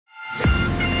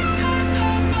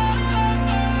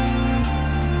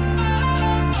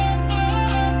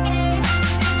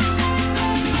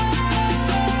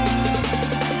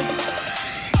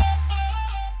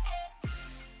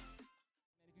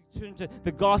to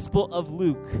the Gospel of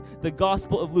Luke. The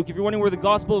Gospel of Luke. If you're wondering where the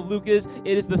Gospel of Luke is,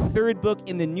 it is the third book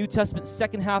in the New Testament,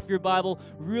 second half of your Bible.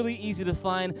 Really easy to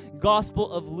find.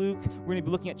 Gospel of Luke. We're going to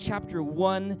be looking at chapter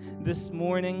 1 this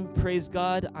morning. Praise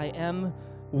God. I am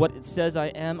what it says I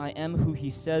am. I am who he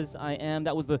says I am.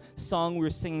 That was the song we were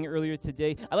singing earlier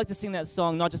today. I like to sing that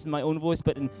song not just in my own voice,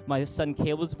 but in my son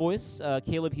Caleb's voice.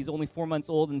 Caleb, he's only 4 months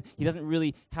old, and he doesn't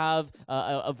really have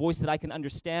a voice that I can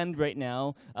understand right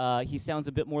now. He sounds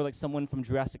a bit more like someone from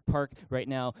Jurassic Park right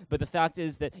now. But the fact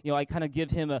is that, I kind of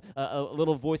give him a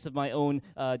little voice of my own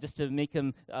just to make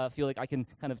him feel like I can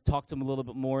kind of talk to him a little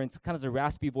bit more. And it's kind of a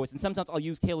raspy voice. And sometimes I'll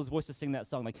use Caleb's voice to sing that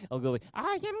song. Like, I'll go like,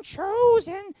 I am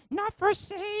chosen, not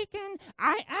forsaken.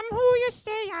 I am who you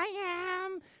say I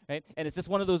am. Right? And it's just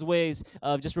one of those ways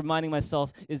of just reminding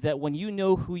myself is that when you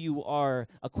know who you are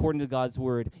according to God's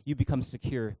word, you become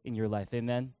secure in your life.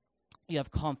 Amen? You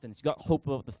have confidence. You got hope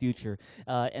about the future.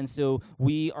 And so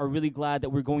we are really glad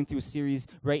that we're going through a series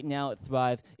right now at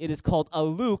Thrive. It is called A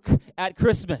Luke at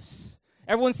Christmas.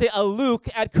 Everyone say A Luke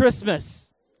at Christmas.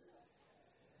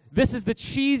 This is the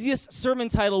cheesiest sermon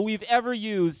title we've ever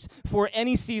used for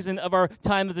any season of our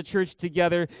time as a church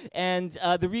together. And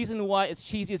the reason why it's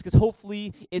cheesy is because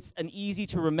hopefully it's an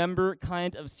easy-to-remember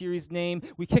kind of series name.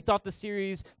 We kicked off the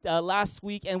series last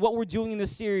week, and what we're doing in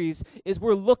this series is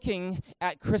we're looking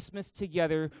at Christmas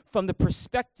together from the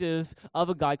perspective of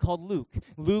a guy called Luke.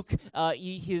 Luke,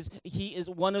 he is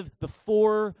one of the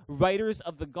 4 writers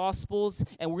of the Gospels,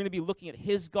 and we're going to be looking at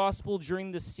his gospel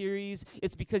during this series.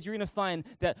 It's because you're going to find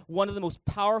that one of the most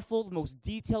powerful, the most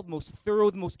detailed, most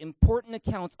thorough, the most important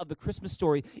accounts of the Christmas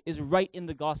story is right in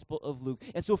the Gospel of Luke.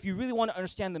 And so if you really want to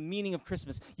understand the meaning of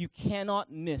Christmas, you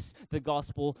cannot miss the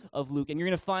Gospel of Luke. And you're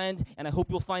going to find, and I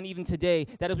hope you'll find even today,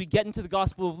 that as we get into the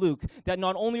Gospel of Luke, that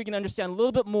not only are you going to understand a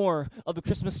little bit more of the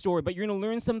Christmas story, but you're going to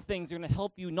learn some things that are going to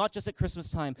help you not just at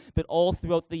Christmas time, but all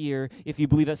throughout the year. If you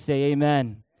believe that, say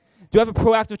amen. Do I have a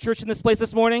proactive church in this place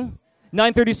this morning?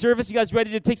 9:30 service, you guys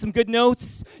ready to take some good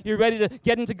notes? You're ready to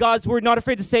get into God's word, not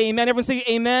afraid to say amen. Everyone say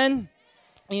amen.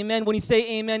 Amen. When you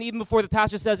say amen, even before the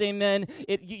pastor says amen,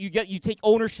 you take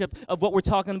ownership of what we're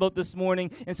talking about this morning.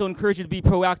 And so I encourage you to be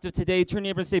proactive today. Turn to your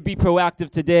neighbor and say, be proactive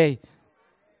today.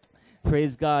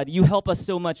 Praise God. You help us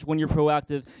so much when you're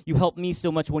proactive. You help me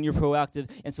so much when you're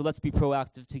proactive. And so let's be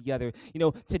proactive together.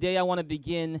 Today I want to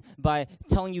begin by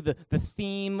telling you the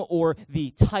theme or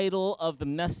the title of the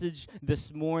message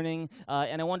this morning.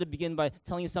 And I want to begin by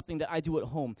telling you something that I do at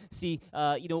home. See,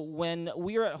 when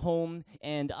we are at home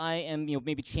and I am,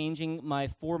 maybe changing my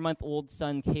 4-month-old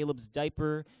son Caleb's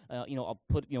diaper, I'll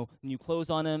put, new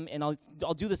clothes on him, and I'll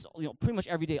do this, pretty much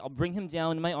every day. I'll bring him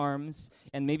down in my arms,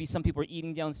 and maybe some people are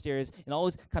eating downstairs, and I'll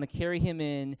always kind of carry him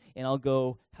in, and I'll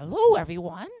go, hello,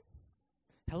 everyone.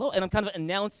 Hello, and I'm kind of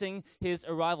announcing his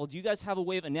arrival. Do you guys have a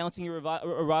way of announcing your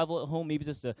arrival at home? Maybe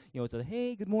just it's a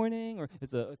hey, good morning, or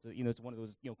it's one of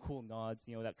those cool nods,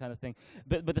 that kind of thing.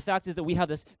 But the fact is that we have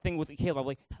this thing with Caleb. I'm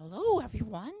like, hello,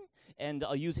 everyone. And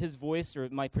I'll use his voice or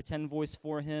my pretend voice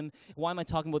for him. Why am I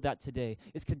talking about that today?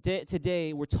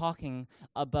 Today we're talking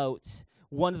about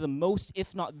one of the most,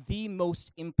 if not the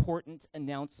most important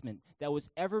announcement that was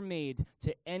ever made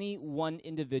to any one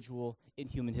individual in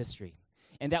human history.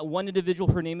 And that one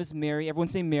individual, her name is Mary. Everyone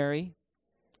say Mary.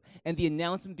 And the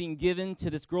announcement being given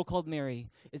to this girl called Mary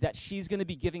is that she's going to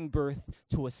be giving birth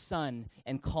to a son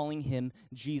and calling him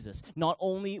Jesus. Not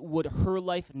only would her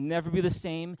life never be the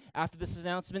same after this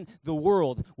announcement, the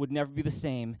world would never be the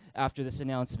same after this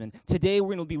announcement. Today,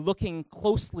 we're going to be looking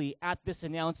closely at this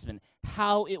announcement,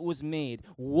 how it was made,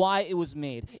 why it was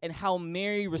made, and how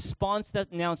Mary responds to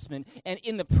that announcement. And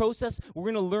in the process,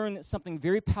 we're going to learn something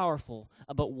very powerful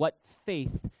about what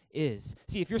faith is.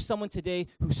 See, if you're someone today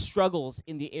who struggles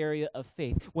in the area of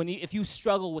faith, if you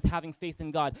struggle with having faith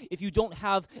in God, if you don't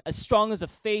have as strong as a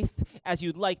faith as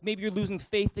you'd like, maybe you're losing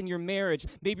faith in your marriage,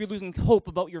 maybe you're losing hope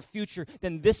about your future,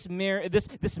 then this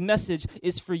message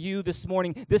is for you this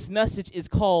morning. This message is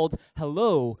called,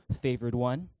 Hello, Favored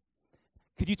One.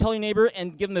 Could you tell your neighbor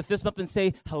and give him a fist bump and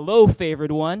say, Hello,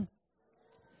 Favored One?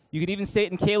 You could even say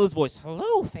it in Kayla's voice,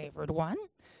 Hello, Favored One.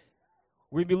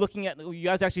 We're going to be looking at, you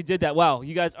guys actually did that. Wow,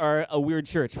 you guys are a weird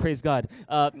church. Praise God.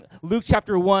 Luke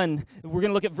chapter 1, we're going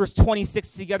to look at verse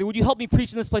 26 together. Would you help me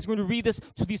preach in this place? We're going to read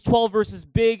these 12 verses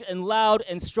big and loud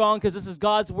and strong because this is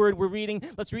God's word we're reading.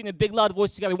 Let's read in a big, loud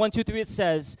voice together. 1, 2, 3, it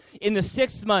says, In the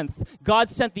 6th month, God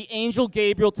sent the angel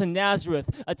Gabriel to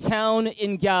Nazareth, a town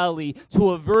in Galilee,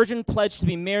 to a virgin pledged to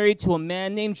be married to a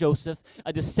man named Joseph,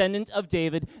 a descendant of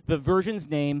David. The virgin's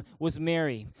name was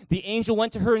Mary. The angel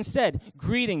went to her and said,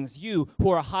 Greetings, you who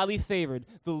are highly favored.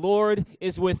 The Lord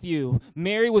is with you."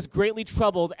 Mary was greatly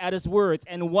troubled at his words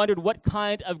and wondered what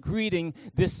kind of greeting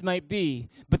this might be.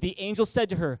 But the angel said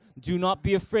to her, "Do not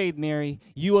be afraid, Mary.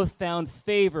 You have found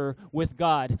favor with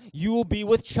God. You will be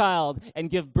with child and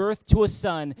give birth to a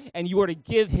son, and you are to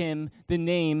give him the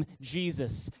name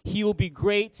Jesus. He will be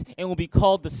great and will be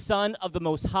called the Son of the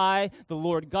Most High. The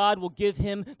Lord God will give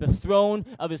him the throne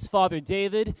of his father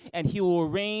David, and he will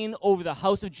reign over the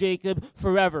house of Jacob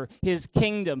forever. His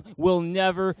kingdom will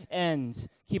never end."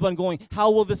 Keep on going.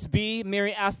 "How will this be?"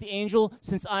 Mary asked the angel,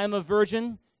 "since I am a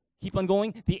virgin?" Keep on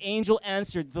going. The angel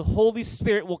answered, "The Holy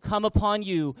Spirit will come upon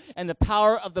you, and the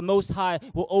power of the Most High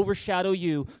will overshadow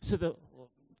you.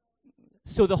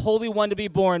 So the Holy One to be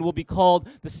born will be called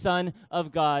the Son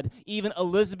of God. Even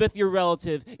Elizabeth, your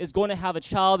relative, is going to have a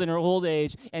child in her old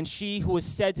age, and she who is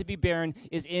said to be barren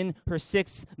is in her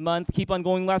 6th month." Keep on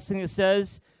going. Last thing it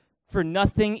says, "For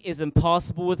nothing is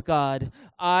impossible with God.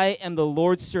 I am the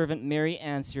Lord's servant," Mary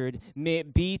answered. "May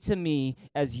it be to me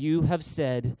as you have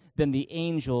said." Then the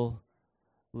angel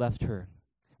left her.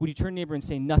 Would you turn to your neighbor and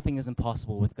say, "Nothing is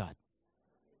impossible with God"?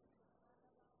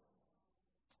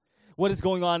 What is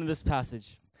going on in this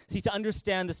passage? See, to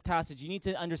understand this passage, you need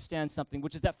to understand something,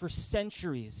 which is that for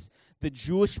centuries, the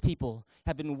Jewish people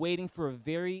have been waiting for a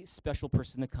very special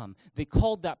person to come. They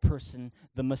called that person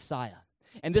the Messiah.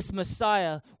 And this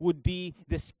Messiah would be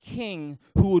this king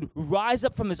who would rise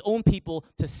up from his own people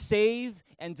to save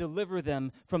and deliver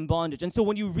them from bondage. And so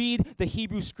when you read the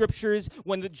Hebrew scriptures,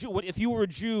 if you were a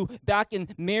Jew back in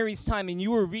Mary's time and you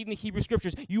were reading the Hebrew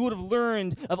scriptures, you would have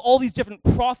learned of all these different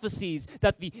prophecies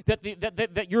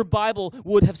that your Bible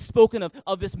would have spoken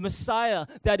of this Messiah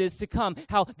that is to come.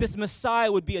 How this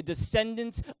Messiah would be a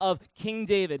descendant of King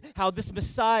David. How this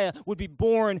Messiah would be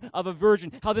born of a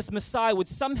virgin. How this Messiah would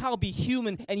somehow be human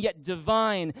and yet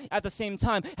divine at the same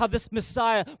time. How this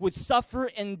Messiah would suffer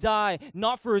and die,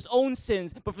 not for his own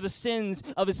sins, but for the sins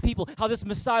of his people. How this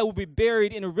Messiah would be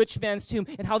buried in a rich man's tomb,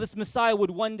 and how this Messiah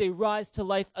would one day rise to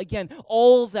life again.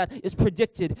 All of that is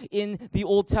predicted in the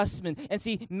Old Testament. And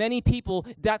see, many people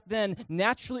back then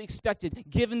naturally expected,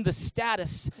 given the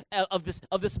status of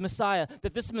this Messiah,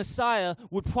 that this Messiah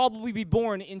would probably be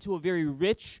born into a very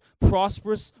rich,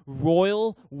 prosperous,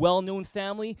 royal, well-known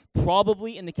family,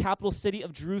 probably in the capital city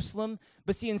of Jerusalem.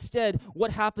 But see, instead,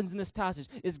 what happens in this passage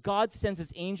is God sends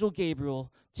his angel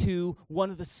Gabriel to one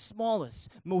of the smallest,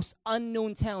 most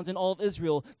unknown towns in all of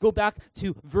Israel. Go back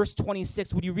to verse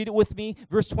 26. Would you read it with me?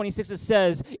 Verse 26, it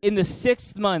says, "In the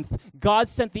 6th month, God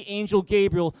sent the angel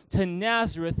Gabriel to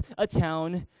Nazareth, a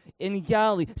town in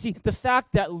Galilee." See, the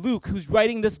fact that Luke, who's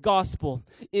writing this gospel,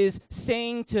 is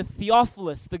saying to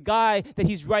Theophilus, the guy that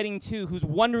he's writing to, who's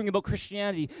wondering about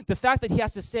Christianity, the fact that he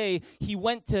has to say he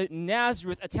went to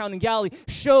Nazareth, a town in Galilee,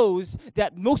 shows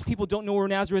that most people don't know where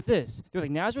Nazareth is. They're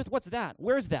like, "Nazareth? What's that?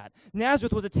 Where's that?"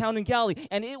 Nazareth was a town in Galilee,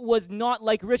 and it was not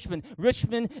like Richmond.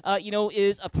 Richmond,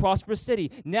 is a prosperous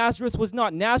city. Nazareth was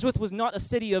not. Nazareth was not a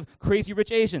city of crazy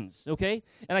rich Asians, okay?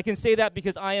 And I can say that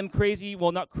because I am crazy,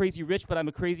 well, not crazy rich, but I'm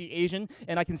a crazy Asian,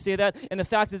 and I can say that. And the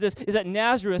fact is that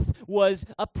Nazareth was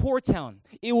a poor town.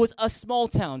 It was a small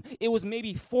town. It was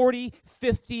maybe 40,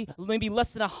 50, maybe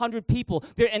less than 100 people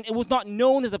there, and it was not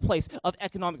known as a place of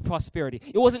economic prosperity.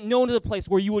 It wasn't known as a place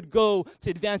where you would go to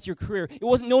advance your career. It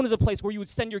wasn't known as a place where you would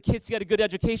send your kids to get a good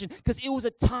education, because it was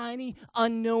a tiny,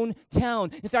 unknown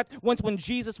town. In fact, once when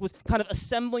Jesus was kind of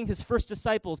assembling his first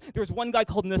disciples, there was one guy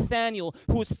called Nathanael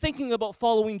who was thinking about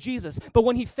following Jesus. But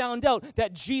when he found out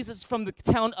that Jesus from the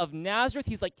town of Nazareth,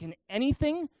 he's like, "Can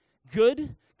anything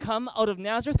good come out of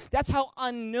Nazareth?" That's how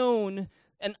unknown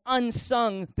and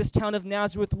unsung this town of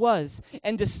Nazareth was.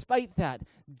 And despite that,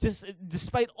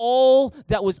 despite all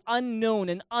that was unknown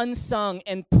and unsung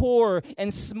and poor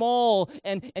and small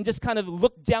and just kind of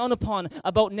looked down upon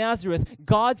about Nazareth,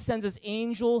 God sends his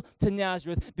angel to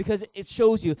Nazareth because it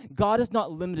shows you God is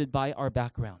not limited by our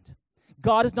background.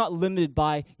 God is not limited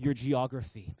by your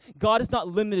geography. God is not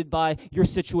limited by your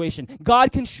situation.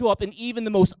 God can show up in even the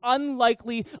most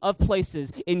unlikely of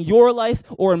places in your life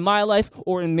or in my life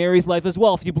or in Mary's life as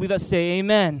well. If you believe that, say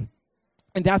amen.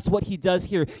 And that's what he does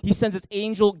here. He sends his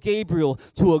angel Gabriel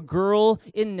to a girl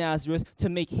in Nazareth to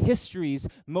make history's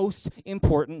most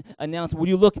important announcement. Would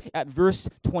you look at verse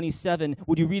 27?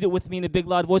 Would you read it with me in a big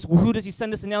loud voice? Who does he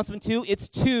send this announcement to? It's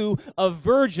to a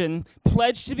virgin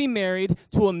pledged to be married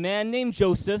to a man named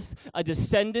Joseph, a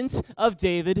descendant of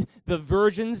David. The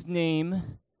virgin's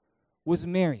name was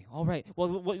Mary. All right.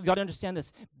 Well, you got to understand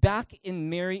this. Back in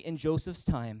Mary and Joseph's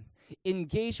time,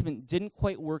 engagement didn't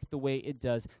quite work the way it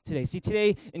does today. See,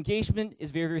 today, engagement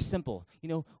is very, very simple.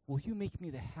 Will you make me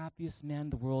the happiest man in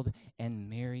the world and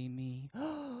marry me?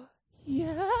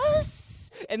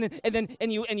 yes. And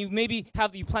you maybe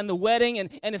you plan the wedding,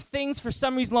 and if things for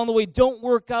some reason along the way don't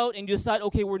work out and you decide,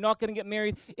 okay, we're not going to get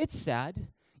married, it's sad.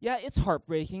 Yeah, it's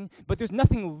heartbreaking, but there's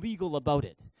nothing legal about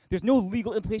it. There's no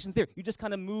legal implications there. You just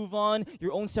kind of move on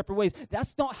your own separate ways.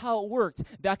 That's not how it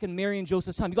worked back in Mary and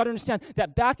Joseph's time. You got to understand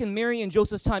that back in Mary and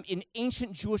Joseph's time, in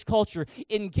ancient Jewish culture,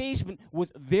 engagement was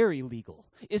very legal.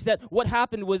 Is that what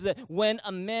happened was that when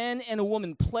a man and a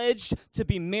woman pledged to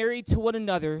be married to one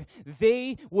another,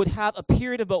 they would have a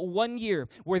period of about 1 year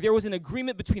where there was an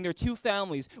agreement between their two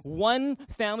families. One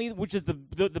family, which is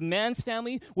the man's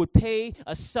family, would pay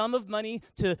a sum of money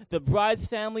to the bride's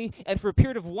family, and for a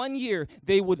period of 1 year,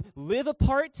 they would live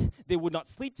apart, they would not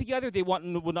sleep together, they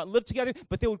would not live together,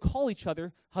 but they would call each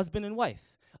other husband and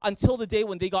wife. Until the day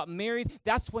when they got married,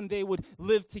 that's when they would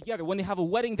live together. When they have a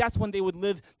wedding, that's when they would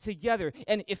live together.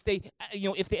 And if they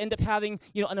end up having,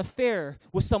 an affair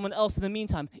with someone else in the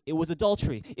meantime, it was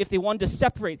adultery. If they wanted to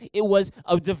separate, it was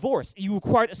a divorce. You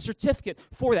required a certificate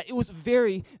for that. It was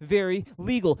very, very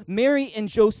legal. Mary and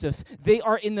Joseph, they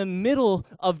are in the middle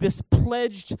of this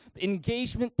pledged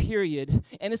engagement period,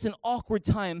 and it's an awkward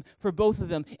time for both of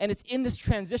them. And it's in this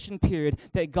transition period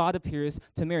that God appears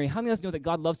to Mary. How many of us know that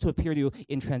God loves to appear to you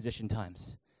in transition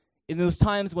times? In those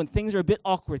times when things are a bit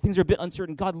awkward, things are a bit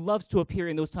uncertain, God loves to appear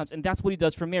in those times, and that's what he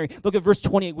does for Mary. Look at verse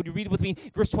 28. Would you read it with me?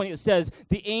 Verse 28 says,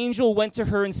 "The angel went to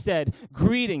her and said,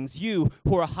 'Greetings, you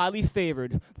who are highly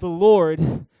favored. The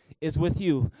Lord is with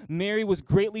you.' Mary was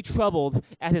greatly troubled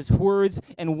at his words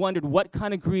and wondered what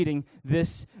kind of greeting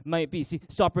this might be." See,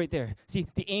 stop right there. See,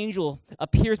 the angel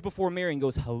appears before Mary and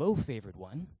goes, "Hello, favored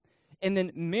one." And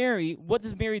then Mary, what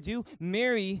does Mary do?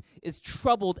 Mary is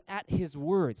troubled at his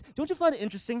words. Don't you find it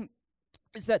interesting?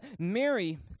 It's that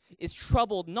Mary is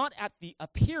troubled not at the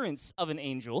appearance of an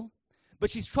angel, but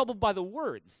she's troubled by the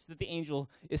words that the angel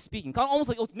is speaking. Kind of almost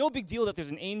like, it's no big deal that there's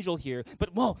an angel here,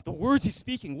 but, the words he's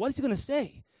speaking, what is he going to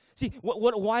say? See,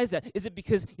 why is that? Is it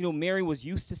because, Mary was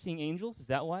used to seeing angels? Is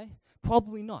that why?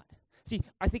 Probably not. See,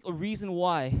 I think a reason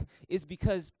why is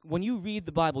because when you read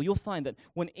the Bible, you'll find that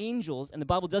when angels, and the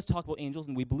Bible does talk about angels,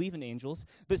 and we believe in angels,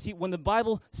 but see, when the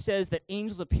Bible says that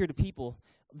angels appear to people,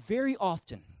 very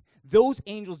often, those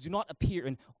angels do not appear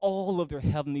in all of their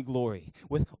heavenly glory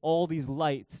with all these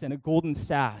lights and a golden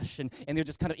sash, and they're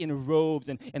just kind of in robes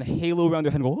and a halo around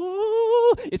their head and go, "Oh!"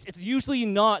 It's usually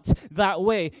not that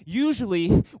way. Usually,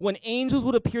 when angels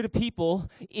would appear to people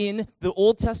in the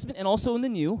Old Testament and also in the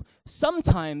New,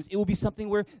 sometimes it will be something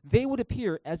where they would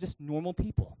appear as just normal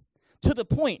people, to the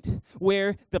point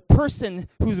where the person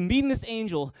who's meeting this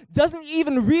angel doesn't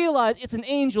even realize it's an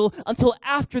angel until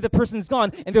after the person's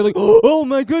gone, and they're like, "Oh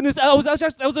my goodness,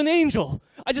 that was an angel.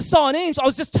 I just saw an angel. I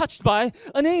was just touched by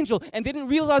an angel." And they didn't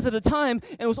realize at the time,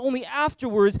 and it was only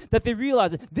afterwards that they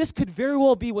realized it. This could very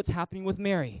well be what's happening with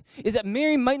Mary, is that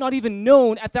Mary might not even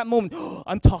known at that moment,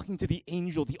 "I'm talking to the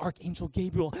angel, the archangel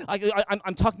Gabriel.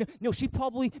 I'm talking to..." No, she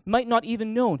probably might not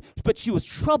even known, but she was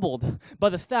troubled by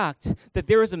the fact that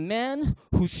there is a man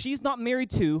who she's not married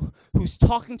to, who's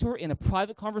talking to her in a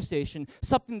private conversation,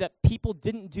 something that people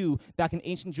didn't do back in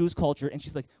ancient Jewish culture, and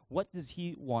she's like, "What does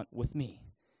he want with me?"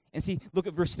 And see, look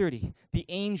at verse 30. "The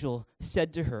angel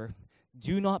said to her,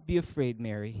 'Do not be afraid,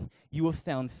 Mary. You have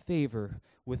found favor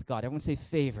with God.'" Everyone say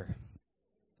favor.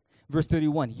 Verse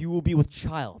 31, "You will be with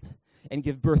child and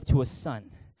give birth to a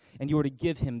son, and you are to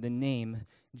give him the name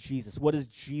Jesus." What does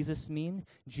Jesus mean?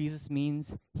 Jesus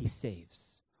means he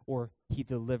saves, or he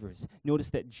delivers. Notice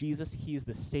that Jesus, he is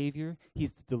the Savior,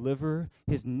 he's the deliverer.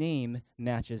 His name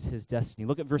matches his destiny.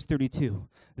 Look at verse 32.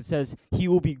 It says, "He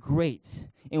will be great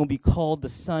and will be called the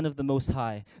Son of the Most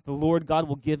High. The Lord God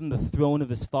will give him the throne of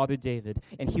his father David,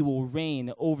 and he will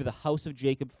reign over the house of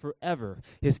Jacob forever.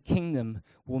 His kingdom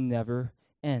will never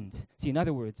end." See, in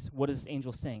other words, what is this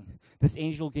angel saying? This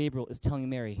angel Gabriel is telling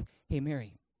Mary, "Hey,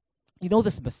 Mary, you know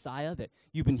this Messiah that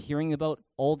you've been hearing about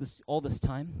all this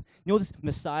time? You know this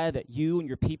Messiah that you and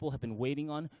your people have been waiting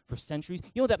on for centuries?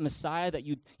 You know that Messiah that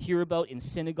you hear about in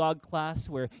synagogue class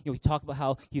where we talk about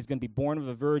how he's going to be born of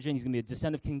a virgin, he's going to be a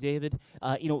descendant of King David?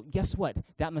 Guess what?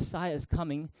 That Messiah is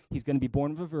coming. He's going to be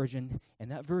born of a virgin,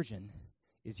 and that virgin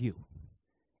is you."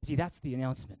 See, that's the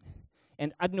announcement.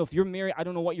 And I don't know if you're Mary, I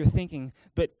don't know what you're thinking,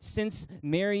 but since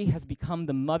Mary has become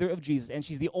the mother of Jesus, and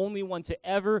she's the only one to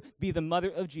ever be the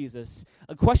mother of Jesus,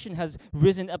 a question has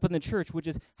risen up in the church, which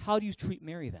is, how do you treat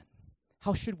Mary then?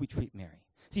 How should we treat Mary?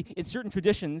 See, in certain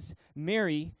traditions,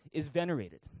 Mary is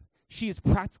venerated. she is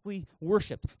practically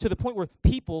worshipped to the point where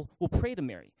people will pray to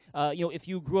Mary. If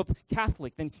you grew up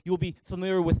Catholic, then you'll be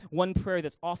familiar with one prayer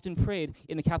that's often prayed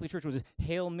in the Catholic Church, which is,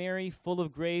 Hail Mary, full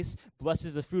of grace, blessed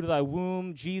is the fruit of thy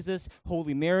womb, Jesus,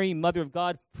 Holy Mary, Mother of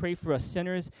God, pray for us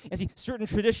sinners. And see, certain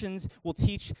traditions will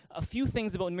teach a few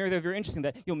things about Mary that are very interesting,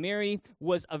 that Mary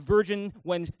was a virgin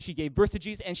when she gave birth to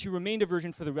Jesus, and she remained a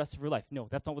virgin for the rest of her life. No,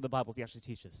 that's not what the Bible actually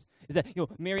teaches. Is that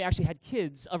Mary actually had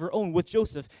kids of her own with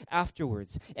Joseph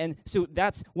afterwards. And so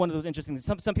that's one of those interesting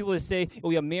things. Some people say,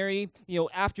 Mary,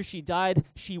 after she died,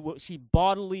 she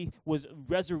bodily was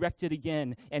resurrected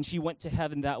again, and she went to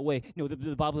heaven that way. No,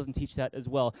 the Bible doesn't teach that as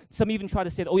well. Some even try to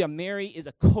say that, Mary is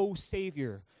a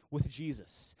co-savior with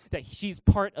Jesus, that she's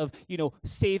part of,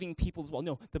 saving people as well.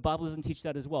 No, the Bible doesn't teach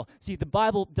that as well. See, the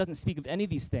Bible doesn't speak of any of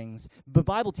these things. The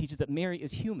Bible teaches that Mary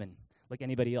is human, like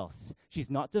anybody else. She's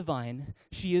not divine.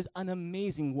 She is an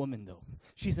amazing woman, though.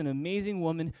 She's an amazing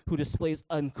woman who displays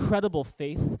incredible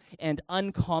faith and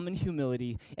uncommon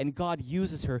humility, and God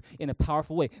uses her in a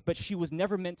powerful way. But she was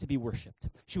never meant to be worshipped.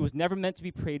 She was never meant to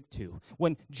be prayed to.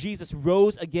 When Jesus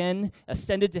rose again,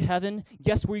 ascended to heaven,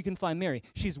 guess where you can find Mary?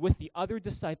 She's with the other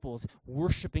disciples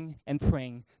worshiping and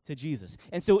praying to Jesus.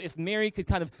 And so if Mary could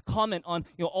kind of comment on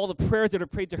all the prayers that are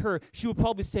prayed to her, she would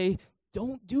probably say,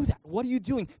 don't do that. What are you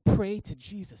doing? Pray to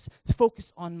Jesus.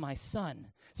 Focus on my son.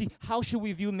 See, how should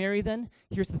we view Mary then?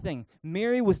 Here's the thing.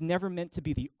 Mary was never meant to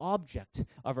be the object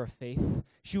of our faith.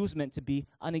 She was meant to be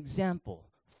an example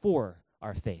for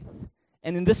our faith.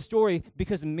 And in this story,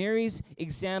 because Mary's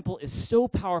example is so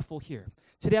powerful here,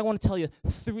 today I want to tell you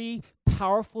 3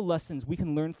 powerful lessons we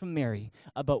can learn from Mary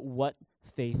about what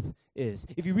faith is.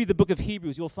 If you read the book of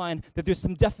Hebrews, you'll find that there's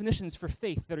some definitions for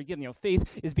faith that are given.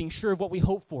 Faith is being sure of what we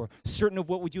hope for, certain of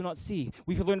what we do not see.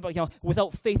 We can learn about,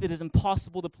 without faith it is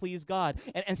impossible to please God.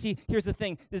 And see, here's the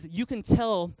thing, is you can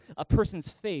tell a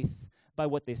person's faith by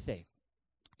what they say.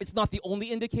 It's not the only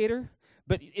indicator,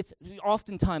 but it's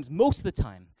oftentimes, most of the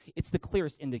time, it's the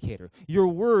clearest indicator. Your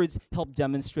words help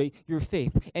demonstrate your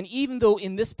faith. And even though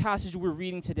in this passage we're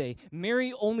reading today,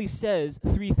 Mary only says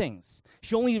 3 things.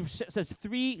 She only says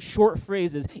 3 short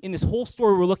phrases in this whole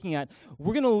story we're looking at.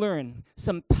 We're going to learn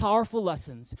some powerful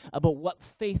lessons about what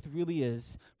faith really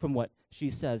is from what she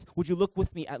says. Would you look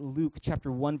with me at Luke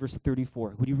chapter 1, verse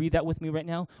 34? Would you read that with me right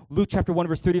now? Luke chapter 1,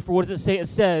 verse 34, what does it say? It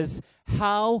says,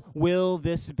 "How will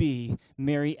this be?"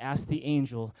 Mary asked the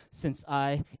angel, "since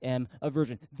I am a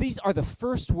virgin." These are the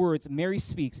first words Mary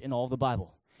speaks in all of the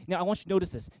Bible. Now, I want you to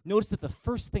notice this. Notice that the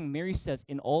first thing Mary says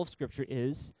in all of Scripture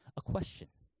is a question.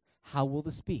 How will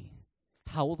this be?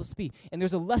 How will this be? And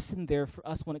there's a lesson there for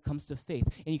us when it comes to faith.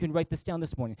 And you can write this down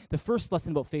this morning. The first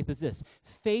lesson about faith is this.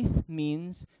 Faith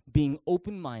means being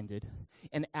open-minded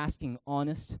and asking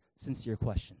honest, sincere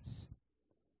questions.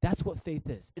 That's what faith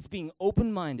is. It's being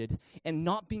open-minded and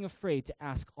not being afraid to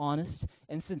ask honest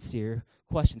and sincere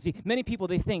questions. See, many people,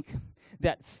 they think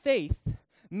that faith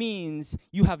means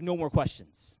you have no more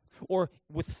questions. Or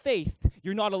with faith,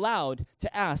 you're not allowed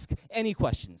to ask any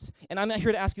questions. And I'm not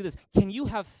here to ask you this. Can you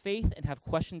have faith and have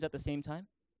questions at the same time?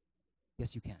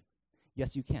 Yes, you can.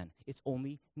 Yes, you can. It's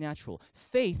only natural.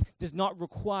 Faith does not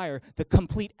require the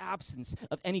complete absence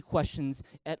of any questions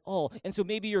at all. And so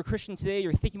maybe you're a Christian today,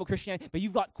 you're thinking about Christianity, but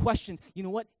you've got questions. You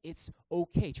know what? It's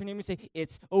okay. Turn to your neighbor and say,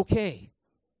 it's okay.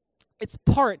 It's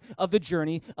part of the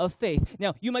journey of faith.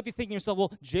 Now, you might be thinking to yourself,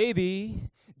 well, JB,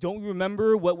 don't you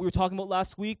remember what we were talking about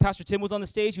last week? Pastor Tim was on the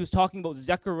stage. He was talking about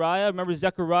Zechariah. Remember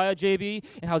Zechariah, JB?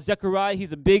 And how Zechariah,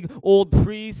 he's a big old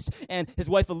priest, and his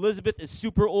wife Elizabeth is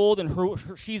super old, and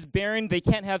she's barren. They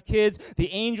can't have kids.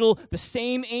 The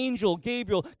same angel,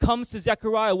 Gabriel, comes to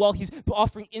Zechariah while he's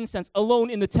offering incense alone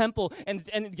in the temple. And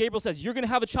Gabriel says, you're going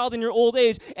to have a child in your old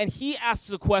age. And he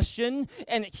asks a question,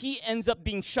 and he ends up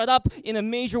being shut up in a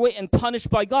major way and punished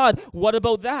by God. What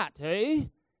about that, hey?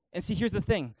 And see, here's the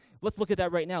thing. Let's look at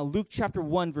that right now. Luke chapter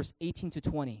 1, verse 18 to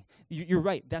 20. You're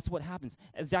right. That's what happens.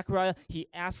 And Zechariah, he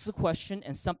asks a question,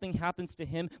 and something happens to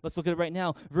him. Let's look at it right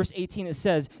now. Verse 18, it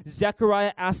says,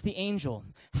 Zechariah asked the angel,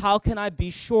 how can I be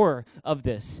sure of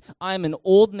this? I am an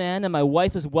old man, and my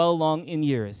wife is well along in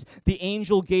years. The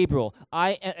angel Gabriel,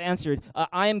 answered,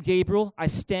 I am Gabriel. I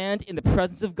stand in the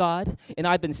presence of God, and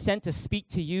I've been sent to speak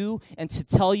to you and to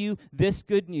tell you this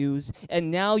good news. And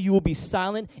now you will be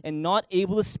silent and not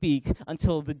able to speak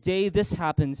until the day this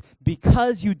happens,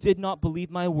 because you did not believe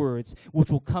my words,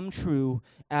 which will come true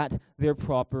at their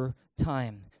proper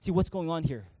time. See, what's going on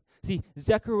here? See,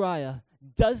 Zechariah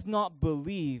does not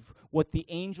believe what the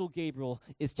angel Gabriel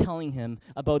is telling him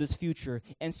about his future,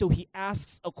 and so he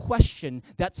asks a question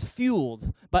that's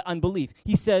fueled by unbelief.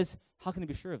 He says, how can I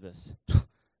be sure of this?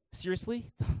 Seriously?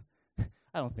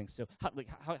 I don't think so.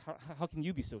 How can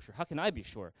you be so sure? How can I be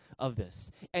sure of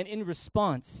this? And in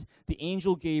response, the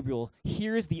angel Gabriel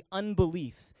hears the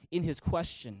unbelief in his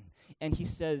question, and he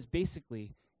says,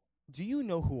 basically, do you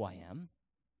know who I am?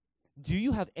 Do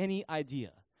you have any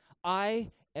idea?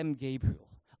 I am Gabriel.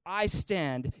 I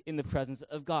stand in the presence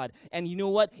of God. And you know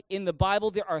what? In the Bible,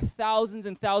 there are thousands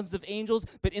and thousands of angels,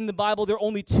 but in the Bible, there are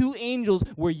only two angels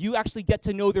where you actually get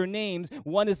to know their names.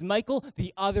 One is Michael,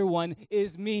 the other one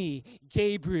is me,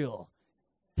 Gabriel.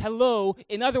 Hello.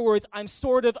 In other words, I'm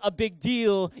sort of a big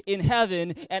deal in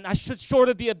heaven, and I should sort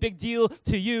of be a big deal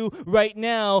to you right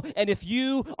now. And if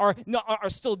you are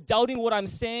still doubting what I'm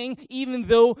saying, even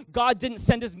though God didn't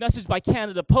send his message by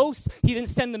Canada Post, he didn't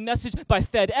send the message by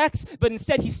FedEx, but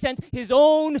instead he sent his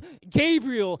own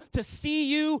Gabriel to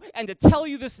see you and to tell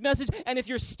you this message. And if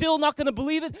you're still not going to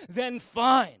believe it, then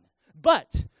fine.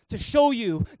 But to show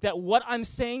you that what I'm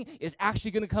saying is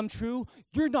actually going to come true,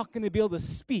 you're not going to be able to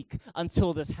speak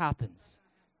until this happens.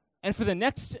 And for the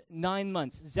next 9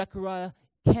 months, Zechariah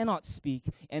cannot speak,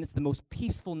 and it's the most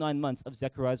peaceful 9 months of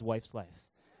Zechariah's wife's life.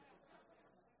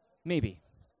 Maybe.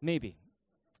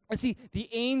 And see, the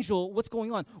angel, what's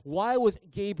going on? Why was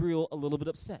Gabriel a little bit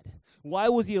upset? Why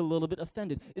was he a little bit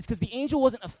offended? It's because the angel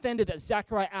wasn't offended that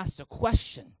Zechariah asked a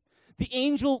question. The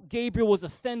angel Gabriel was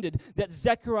offended that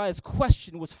Zechariah's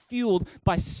question was fueled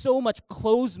by so much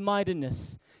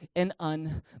closed-mindedness and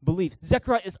unbelief.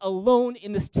 Zechariah is alone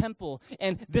in this temple,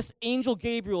 and this angel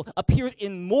Gabriel appears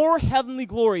in more heavenly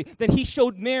glory than he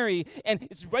showed Mary, and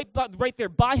it's right there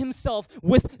by himself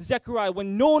with Zechariah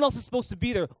when no one else is supposed to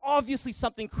be there. Obviously,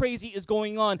 something crazy is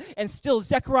going on, and still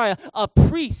Zechariah, a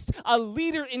priest, a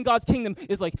leader in God's kingdom,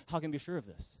 is like, how can I be sure of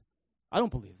this? I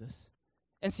don't believe this.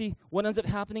 And see, what ends up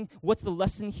happening, what's the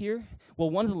lesson here? Well,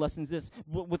 one of the lessons is,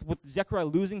 with Zechariah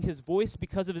losing his voice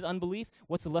because of his unbelief,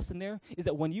 what's the lesson there? Is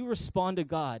that when you respond to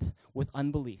God with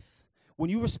unbelief, when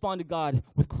you respond to God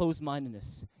with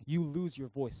closed-mindedness, you lose your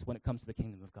voice when it comes to the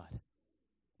kingdom of God.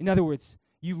 In other words,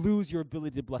 you lose your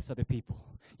ability to bless other people.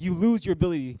 You lose your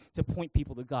ability to point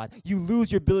people to God. You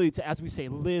lose your ability to, as we say,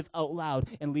 live out loud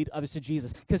and lead others to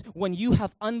Jesus. Because when you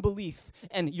have unbelief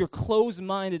and you're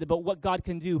closed-minded about what God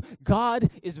can do, God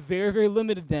is very, very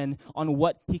limited then on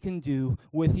what he can do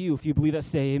with you. If you believe that,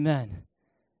 say amen.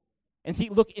 And see,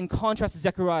 look in contrast to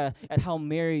Zechariah at how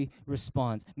Mary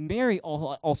responds. Mary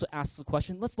also asks a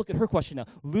question. Let's look at her question now.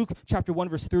 Luke chapter 1,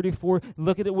 verse 34.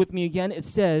 Look at it with me again. It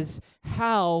says,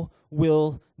 how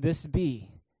will this be?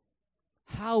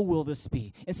 How will this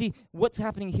be? And see, what's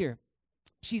happening here?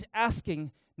 She's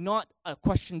asking not a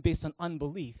question based on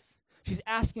unbelief. She's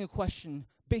asking a question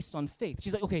based on faith.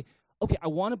 She's like, okay, I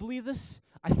want to believe this.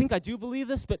 I think I do believe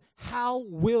this, but how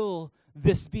will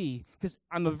this be? Because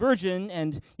I'm a virgin,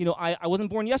 and I wasn't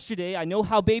born yesterday. I know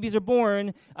how babies are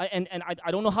born, and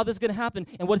I don't know how this is going to happen.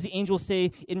 And what does the angel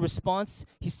say in response?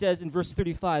 He says in verse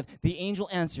 35, the angel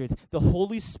answered, the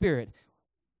Holy Spirit.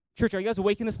 Church, are you guys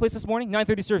awake in this place this morning?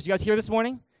 9:30 service. You guys here this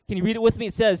morning? Can you read it with me?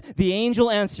 It says, the angel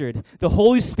answered, the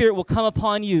Holy Spirit will come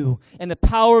upon you, and the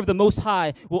power of the Most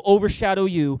High will overshadow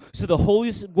you. So the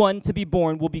Holy One to be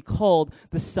born will be called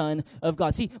the Son of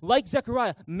God. See, like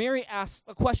Zechariah, Mary asks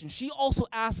a question. She also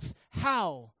asks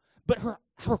how, but her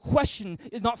question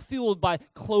is not fueled by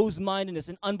closed-mindedness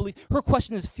and unbelief. Her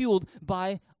question is fueled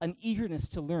by an eagerness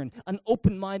to learn, an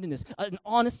open-mindedness, an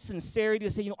honest sincerity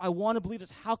to say, I want to believe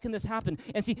this. How can this happen?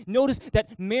 And see, notice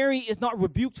that Mary is not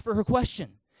rebuked for her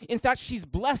question. In fact, she's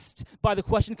blessed by the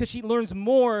question because she learns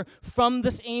more from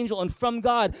this angel and from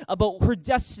God about her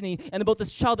destiny and about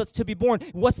this child that's to be born.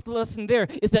 What's the lesson there?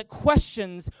 Is that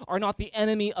questions are not the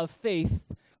enemy of faith,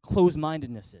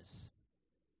 closed-mindedness is.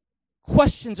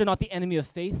 Questions are not the enemy of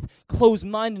faith.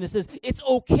 Closed-mindedness is. It's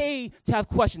okay to have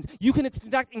questions. You can, in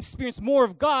fact, experience more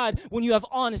of God when you have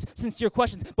honest, sincere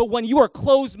questions. But when you are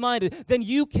closed-minded, then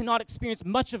you cannot experience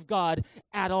much of God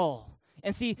at all.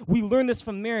 And see, we learn this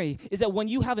from Mary, is that when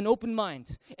you have an open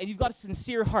mind and you've got a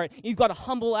sincere heart, and you've got a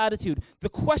humble attitude, the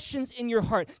questions in your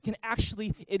heart can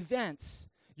actually advance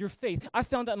your faith. I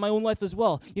found that in my own life as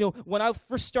well. When I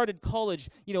first started college,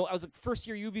 I was a first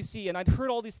year UBC, and I'd heard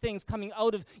all these things coming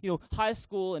out of, high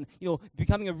school and,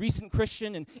 becoming a recent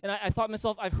Christian. And I thought to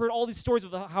myself, I've heard all these stories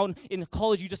of how in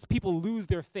college people lose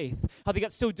their faith, how they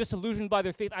got so disillusioned by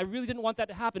their faith. I really didn't want that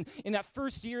to happen. In that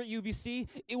first year at UBC,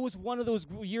 it was one of those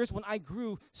years when I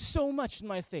grew so much in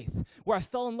my faith, where I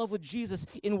fell in love with Jesus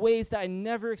in ways that I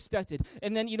never expected.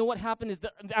 And then, what happened is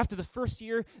that after the first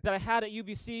year that I had at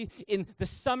UBC, in the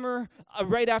summer,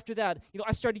 right after that,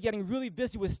 I started getting really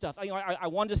busy with stuff. I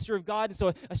wanted to serve God, and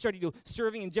so I started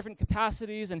serving in different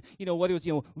capacities, and whether it was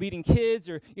leading kids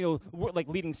or like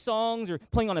leading songs or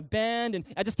playing on a band, and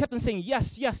I just kept on saying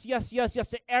yes, yes, yes, yes, yes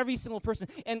to every single person.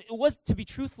 And it was, to be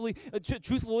truthful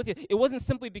with you, it wasn't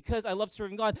simply because I loved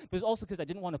serving God, but it was also because I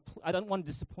didn't want to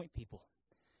disappoint people.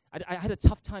 I had a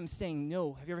tough time saying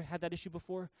no. Have you ever had that issue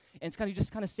before? And it's you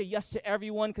just say yes to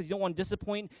everyone because you don't want to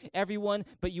disappoint everyone,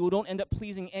 but you don't end up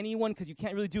pleasing anyone because you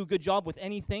can't really do a good job with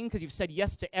anything because you've said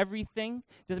yes to everything.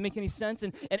 Does it make any sense?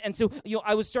 And so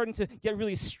I was starting to get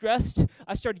really stressed.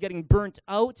 I started getting burnt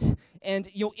out, and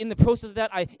in the process of that,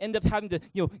 I end up having to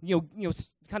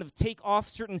kind of take off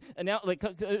certain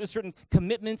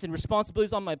commitments and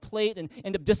responsibilities on my plate, and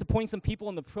end up disappointing some people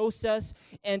in the process.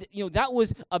 And that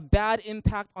was a bad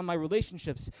impact on my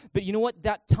relationships. But you know what?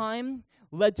 That time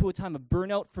led to a time of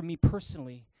burnout for me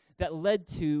personally that led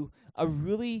to a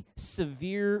really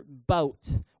severe bout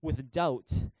with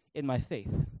doubt in my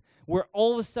faith, where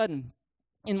all of a sudden,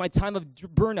 in my time of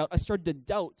burnout, I started to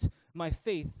doubt my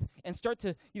faith and start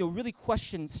to really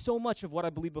question so much of what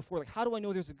I believed before. Like, how do I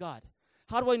know there's a God?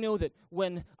 How do I know that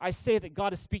when I say that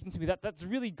God is speaking to me, that's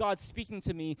really God speaking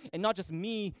to me and not just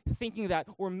me thinking that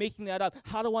or making that up?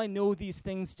 How do I know these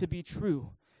things to be true?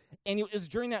 And it was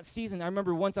during that season, I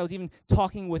remember once I was even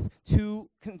talking with two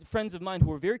friends of mine who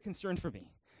were very concerned for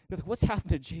me. They're like, what's happened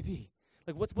to JB?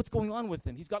 Like, what's going on with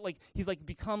him? He's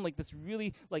become this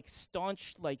really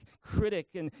staunch critic,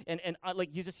 and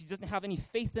he doesn't have any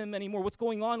faith in him anymore. What's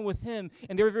going on with him?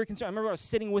 And they were very concerned. I remember I was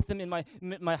sitting with them in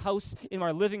my house in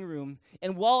my living room,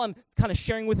 and while I'm kind of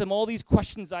sharing with them all these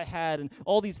questions I had and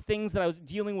all these things that I was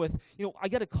dealing with, I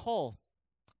get a call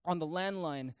on the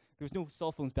landline. There was no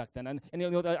cell phones back then, and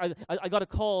I got a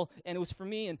call, and it was for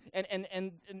me, and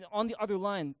on the other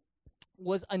line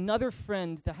was another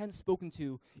friend that I hadn't spoken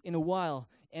to in a while,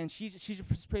 and she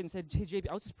just prayed and said, "Hey, JB,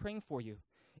 I was just praying for you,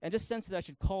 and just sensed that I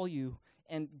should call you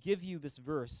and give you this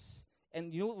verse."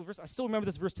 And you know what verse? I still remember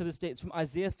this verse to this day. It's from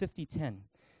Isaiah 50:10,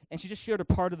 and she just shared a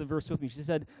part of the verse with me. She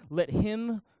said, "Let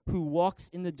him who walks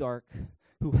in the dark,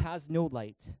 who has no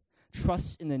light,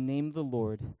 trust in the name of the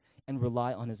Lord and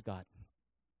rely on his God."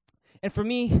 And for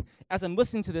me, as I'm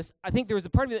listening to this, I think there was a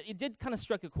part of me that it did kind of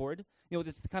strike a chord.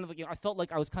 This kind of I felt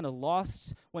like I was kind of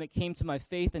lost when it came to my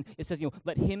faith. And it says,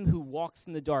 let him who walks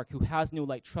in the dark, who has no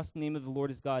light, trust in the name of the Lord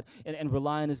as God and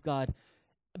rely on his God.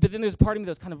 But then there's a part of me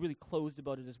that was kind of really closed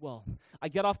about it as well. I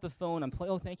get off the phone. I'm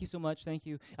playing, "Oh, thank you so much, thank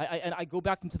you." And I go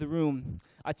back into the room.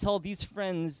 I tell these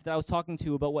friends that I was talking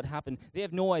to about what happened. They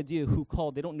have no idea who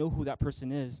called. They don't know who that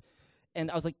person is.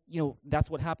 And I was like, that's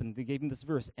what happened. They gave me this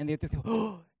verse. And they're thinking,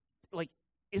 "Oh,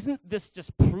 isn't this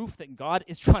just proof that God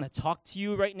is trying to talk to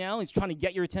you right now? He's trying to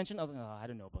get your attention?" I was like, "Oh, I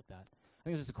don't know about that. I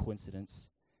think it's just a coincidence.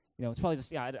 It's probably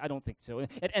just, I don't think so."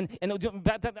 And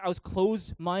I was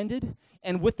closed-minded,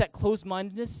 and with that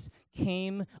closed-mindedness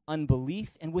came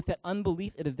unbelief, and with that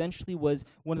unbelief, it eventually was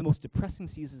one of the most depressing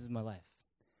seasons of my life.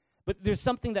 But there's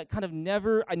something that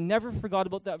I never forgot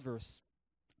about that verse,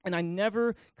 and I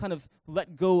never kind of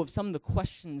let go of some of the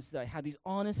questions that I had, these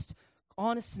honest,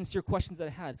 sincere questions that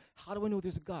I had. How do I know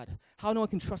there's a God? How do I know I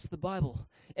can trust the Bible?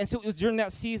 And so it was during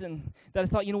that season that I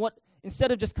thought, you know what?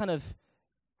 Instead of just kind of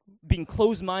being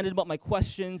closed-minded about my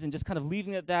questions and just kind of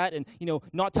leaving it at that and,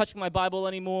 not touching my Bible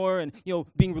anymore and,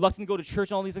 being reluctant to go to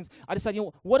church and all these things, I decided,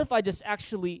 what if I just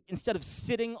actually, instead of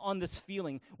sitting on this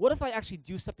feeling, what if I actually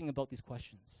do something about these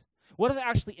questions? What if I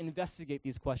actually investigate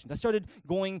these questions? I started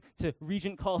going to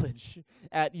Regent College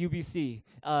at UBC,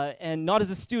 and not as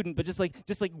a student, but just like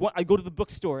I go to the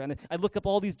bookstore and I look up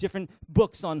all these different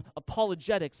books on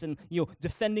apologetics and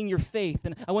defending your faith.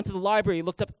 And I went to the library,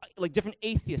 looked up different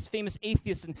atheists, famous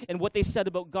atheists, and what they said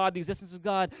about God, the existence of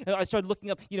God. And I started looking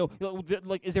up,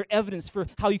 is there evidence for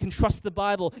how you can trust the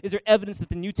Bible? Is there evidence that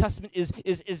the New Testament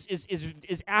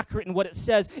is accurate in what it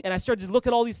says? And I started to look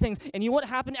at all these things. And you know what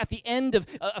happened at the end of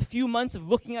a few months of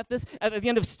looking at this, at the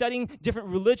end of studying different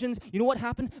religions? You know what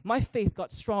happened? My faith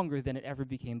got stronger than it ever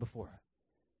became before.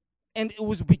 And it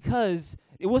was because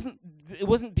it wasn't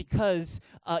because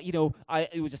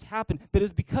it would just happen, but it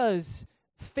was because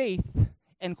faith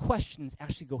and questions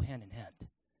actually go hand in hand.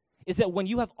 Is that when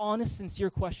you have honest, sincere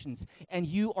questions and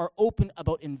you are open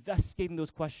about investigating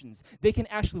those questions, they can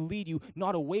actually lead you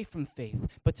not away from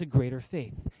faith, but to greater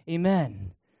faith.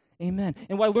 Amen. Amen.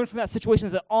 And what I learned from that situation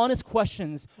is that honest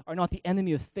questions are not the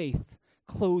enemy of faith.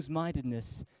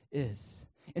 Closed-mindedness is.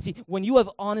 And see, when you have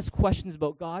honest questions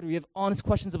about God or you have honest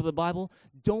questions about the Bible,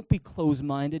 don't be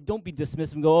closed-minded. Don't be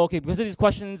dismissive and go, okay, because of these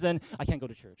questions, then I can't go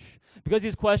to church. Because of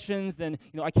these questions, then,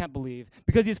 I can't believe.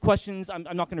 Because of these questions, I'm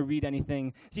not going to read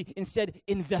anything. See, instead,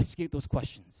 investigate those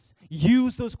questions.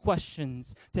 Use those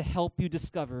questions to help you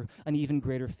discover an even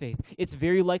greater faith. It's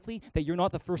very likely that you're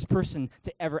not the first person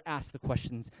to ever ask the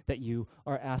questions that you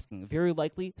are asking. Very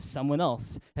likely, someone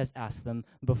else has asked them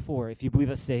before. If you believe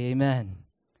us, say amen.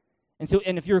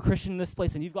 And if you're a Christian in this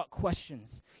place and you've got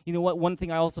questions, you know what? One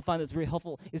thing I also find that's very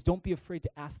helpful is don't be afraid to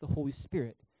ask the Holy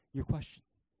Spirit your question.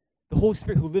 The Holy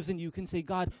Spirit who lives in you can say,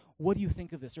 God, what do you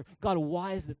think of this? Or God,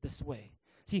 why is it this way?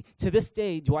 See, to this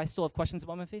day, do I still have questions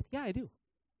about my faith? Yeah, I do.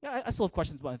 Yeah, I still have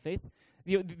questions about my faith.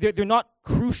 They're not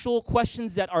crucial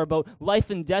questions that are about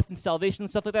life and death and salvation and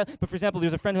stuff like that. But for example,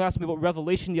 there's a friend who asked me about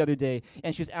Revelation the other day,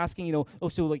 and she was asking,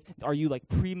 are you like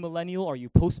pre-millennial? Are you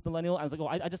post-millennial? I was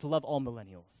like, I just love all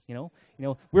millennials.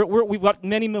 We've got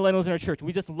many millennials in our church.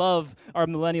 We just love our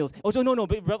millennials. Oh, so no.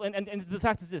 But and the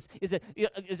fact is this: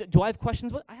 do I have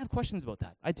questions about? I have questions about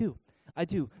that. I do.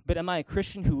 But am I a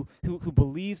Christian who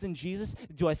believes in Jesus?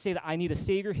 Do I say that I need a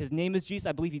Savior? His name is Jesus.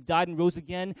 I believe he died and rose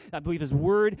again. I believe his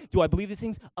word. Do I believe these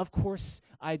things? Of course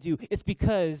I do. It's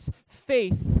because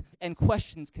faith and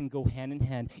questions can go hand in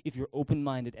hand if you're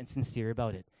open-minded and sincere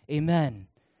about it. Amen.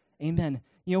 Amen.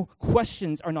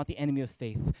 Questions are not the enemy of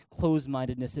faith.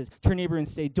 Closed-mindedness is. Turn to your neighbor and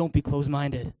say, don't be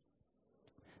closed-minded.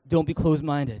 Don't be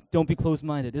closed-minded. Don't be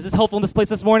closed-minded. Is this helpful in this place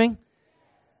this morning?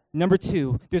 Number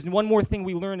 2, there's one more thing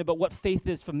we learn about what faith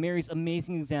is from Mary's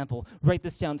amazing example. Write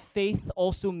this down. Faith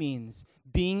also means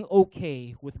being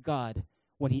okay with God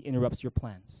when he interrupts your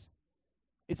plans.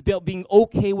 It's about being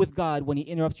okay with God when he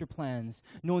interrupts your plans,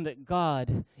 knowing that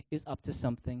God is up to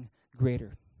something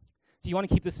greater. So you want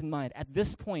to keep this in mind. At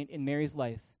this point in Mary's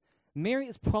life, Mary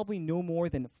is probably no more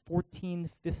than 14,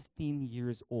 15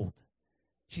 years old.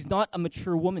 She's not a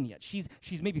mature woman yet. She's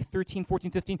maybe 13,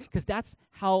 14, 15, because that's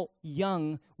how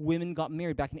young women got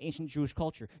married back in ancient Jewish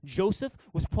culture. Joseph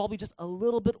was probably just a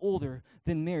little bit older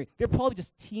than Mary. They're probably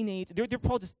just teenage,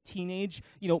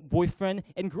 boyfriend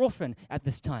and girlfriend at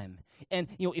this time. And,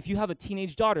 if you have a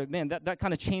teenage daughter, man, that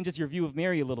kind of changes your view of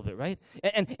Mary a little bit, right?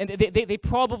 And they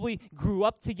probably grew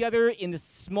up together in this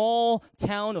small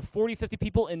town of 40, 50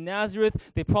 people in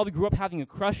Nazareth. They probably grew up having a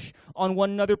crush on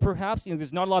one another, perhaps.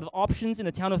 There's not a lot of options in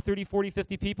a town of 30, 40,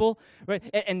 50 people, right?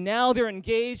 And now they're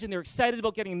engaged, and they're excited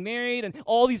about getting married, and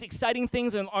all these exciting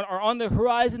things are on the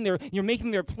horizon. You're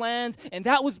making their plans, and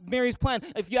that was Mary's plan.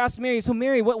 If you ask Mary, so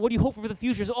Mary, what do you hope for the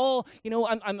future? So,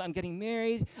 I'm getting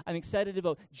married. I'm excited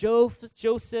about Joseph,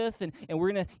 and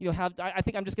we're going to, have, I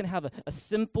think I'm just going to have a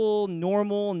simple,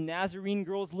 normal Nazarene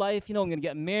girl's life. I'm going to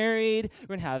get married. We're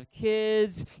going to have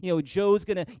kids. Joe's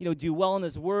going to, do well in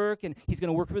his work, and he's going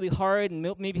to work really hard, and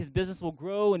maybe his business will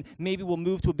grow, and maybe we'll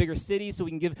move to a bigger city so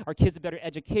we can give our kids a better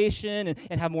education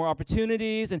and have more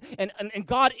opportunities. And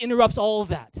God interrupts all of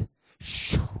that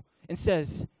and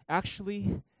says,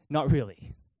 actually, not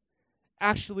really.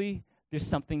 Actually, there's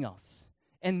something else.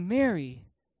 And Mary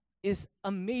is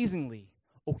amazingly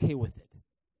okay with it.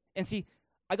 And see,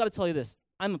 I got to tell you this.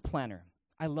 I'm a planner.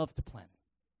 I love to plan.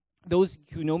 Those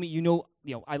who know me,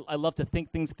 I love to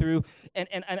think things through, and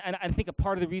I think a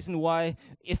part of the reason why,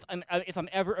 if I'm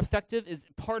ever effective, is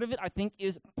part of it, I think,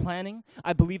 is planning.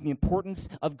 I believe in the importance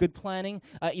of good planning.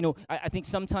 I think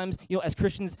sometimes, as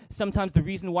Christians, sometimes the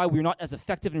reason why we're not as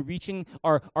effective in reaching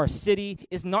our city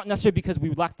is not necessarily because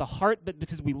we lack the heart, but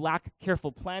because we lack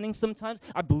careful planning sometimes.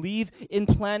 I believe in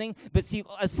planning, but see,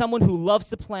 as someone who loves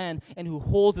to plan and who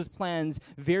holds his plans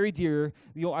very dear,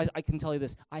 I can tell you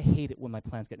this, I hate it when my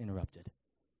plans get interrupted.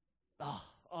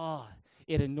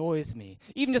 It annoys me.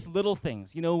 Even just little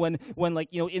things, when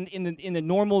in the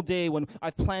normal day when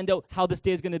I've planned out how this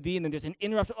day is going to be, and then there's an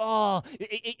interruption.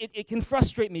 It can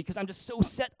frustrate me because I'm just so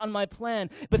set on my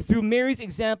plan. But through Mary's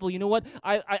example, you know what?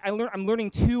 I'm learning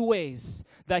 2 ways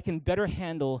that I can better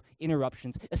handle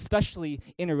interruptions, especially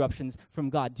interruptions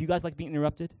from God. Do you guys like being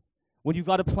interrupted? When you've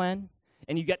got a plan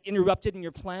and you get interrupted in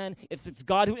your plan, if it's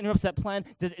God who interrupts that plan,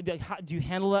 do you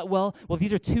handle that well? Well,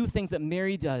 these are 2 things that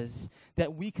Mary does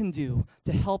that we can do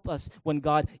to help us when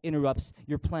God interrupts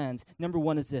your plans. Number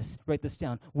 1 is this. Write this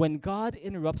down. When God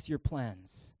interrupts your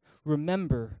plans,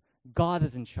 remember, God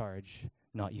is in charge,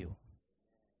 not you.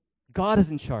 God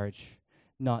is in charge,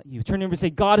 not you. Turn to your neighbor and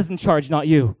say, God is in charge, not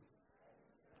you.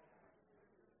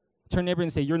 Turn to your neighbor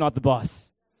and say, you're not the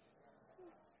boss.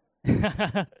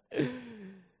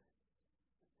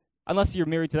 Unless you're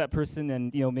married to that person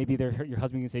and, maybe your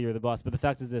husband can say you're the boss. But the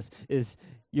fact is this, is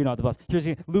you're not the boss. Here's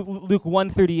Luke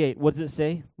 1:38. What does it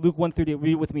say? Luke 1:38.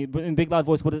 Read it with me in big loud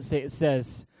voice. What does it say? It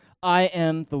says, I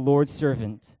am the Lord's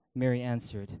servant, Mary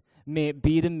answered. May it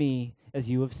be to me as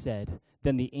you have said.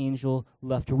 Then the angel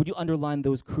left her. Would you underline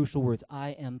those crucial words? I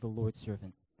am the Lord's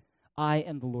servant. I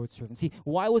am the Lord's servant. See,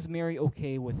 why was Mary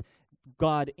okay with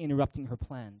God interrupting her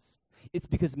plans? It's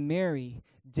because Mary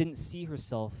didn't see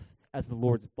herself as the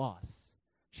Lord's boss.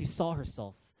 She saw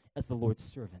herself as the Lord's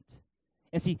servant.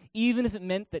 And see, even if it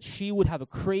meant that she would have a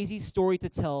crazy story to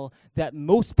tell that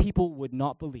most people would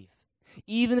not believe,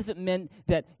 even if it meant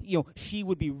that, she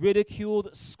would be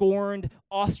ridiculed, scorned,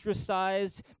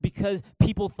 ostracized because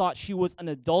people thought she was an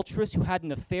adulteress who had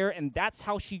an affair, and that's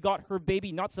how she got her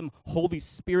baby, not some Holy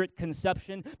Spirit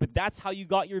conception, but that's how you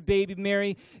got your baby,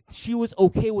 Mary. She was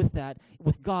okay with that,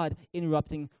 with God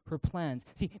interrupting her plans.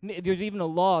 See, there's even a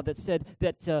law that said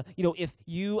that, if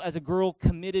you as a girl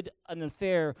committed an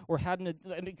affair or had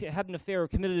an affair or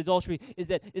committed adultery, is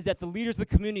that the leaders of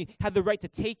the community had the right to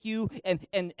take you and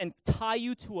tie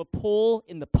you to a pole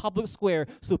in the public square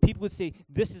so people would say,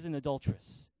 this is an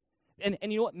adulteress. And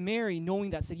you know what? Mary,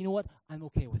 knowing that, said, you know what? I'm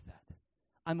okay with that.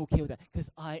 I'm okay with that because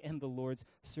I am the Lord's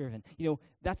servant.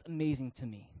 That's amazing to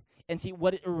me. And see,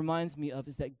 what it reminds me of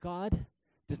is that God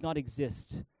does not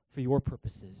exist for your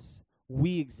purposes.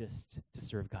 We exist to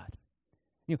serve God.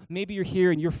 Maybe you're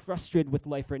here and you're frustrated with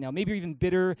life right now. Maybe you're even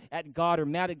bitter at God or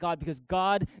mad at God because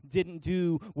God didn't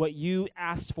do what you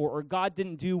asked for or God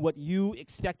didn't do what you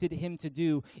expected him to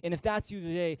do. And if that's you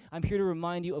today, I'm here to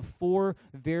remind you of 4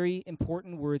 very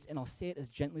important words, and I'll say it as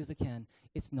gently as I can.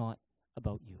 It's not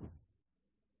about you.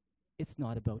 It's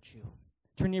not about you.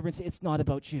 Turn to your neighbor and say, it's not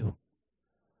about you.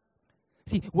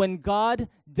 See, when God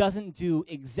doesn't do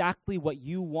exactly what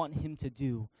you want him to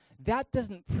do, that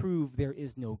doesn't prove there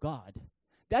is no God.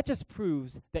 That just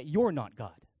proves that you're not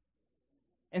God.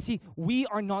 And see, we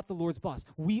are not the Lord's boss.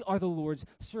 We are the Lord's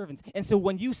servants. And so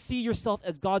when you see yourself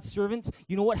as God's servants,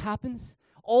 you know what happens?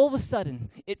 All of a sudden,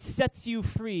 it sets you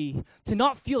free to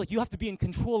not feel like you have to be in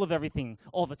control of everything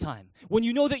all the time. When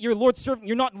you know that you're Lord's servant,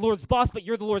 you're not Lord's boss, but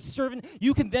you're the Lord's servant,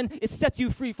 it sets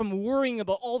you free from worrying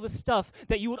about all the stuff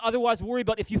that you would otherwise worry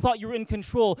about if you thought you were in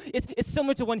control. It's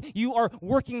similar to when you are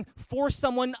working for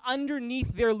someone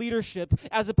underneath their leadership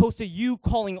as opposed to you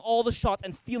calling all the shots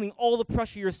and feeling all the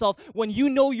pressure yourself. When you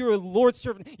know you're a Lord's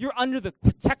servant, you're under the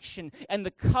protection and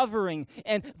the covering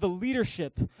and the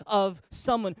leadership of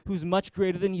someone who's much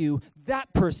greater than you.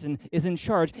 That person is in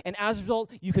charge. And as a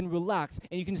result, you can relax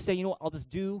and you can just say, you know what, I'll just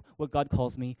do what God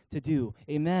calls me to do.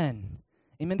 Amen.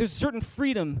 Amen. There's a certain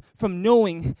freedom from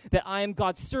knowing that I am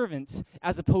God's servant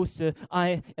as opposed to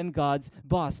I am God's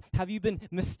boss. Have you been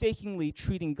mistakenly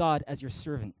treating God as your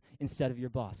servant instead of your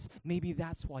boss? Maybe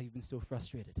that's why you've been so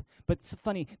frustrated. But it's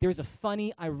funny, there's a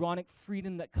funny, ironic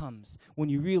freedom that comes when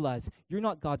you realize you're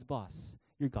not God's boss,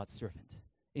 you're God's servant.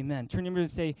 Amen. Turn to your neighbor and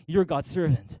say, you're God's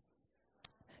servant.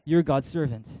 You're God's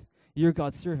servant. You're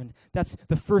God's servant. That's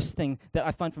the first thing that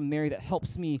I find from Mary that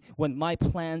helps me when my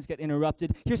plans get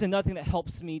interrupted. Here's another thing that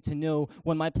helps me to know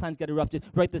when my plans get interrupted.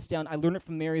 Write this down. I learned it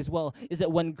from Mary as well, is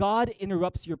that when God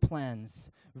interrupts your plans,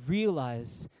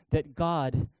 realize that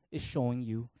God is showing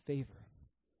you favor.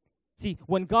 See,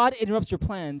 when God interrupts your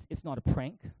plans, it's not a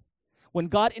prank. When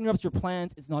God interrupts your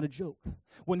plans, it's not a joke.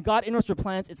 When God interrupts your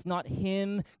plans, it's not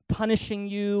him punishing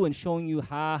you and showing you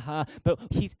ha, but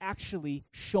he's actually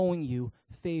showing you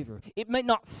favor. It might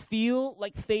not feel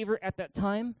like favor at that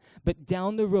time, but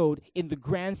down the road, in the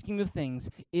grand scheme of things,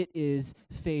 it is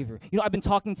favor. I've been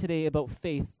talking today about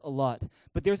faith a lot,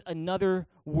 but there's another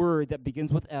word that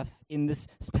begins with F in this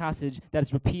passage that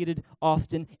is repeated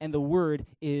often, and the word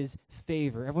is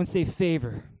favor. Everyone say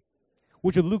favor.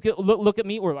 Would you look at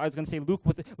me? Or I was going to say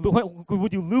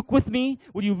would you Luke with me?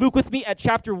 Would you Luke with me at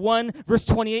chapter 1, verse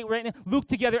 28 right now? Luke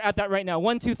together at that right now.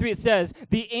 1, 2, 3, it says,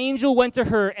 the angel went to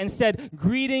her and said,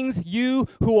 greetings, you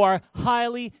who are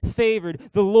highly favored.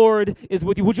 The Lord is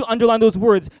with you. Would you underline those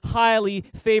words? Highly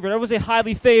favored. Everyone say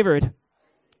highly favored.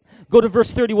 Go to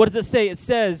verse 30. What does it say? It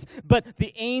says, but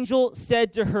the angel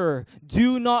said to her,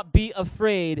 do not be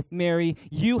afraid, Mary.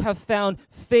 You have found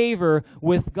favor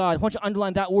with God. I want you to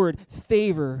underline that word,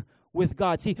 favor with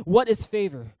God. See, what is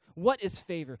favor? What is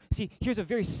favor? See, here's a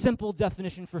very simple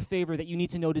definition for favor that you need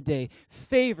to know today.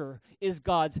 Favor is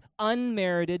God's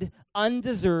unmerited,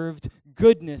 undeserved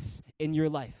goodness in your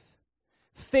life.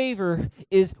 Favor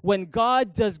is when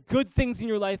God does good things in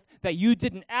your life that you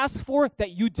didn't ask for,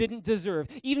 that you didn't deserve.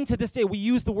 Even to this day, we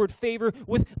use the word favor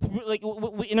with,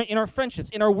 in our friendships,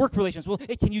 in our work relations. Well,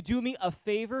 hey, can you do me a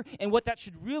favor? And what that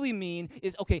should really mean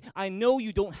is, okay, I know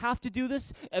you don't have to do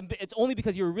this. It's only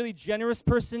because you're a really generous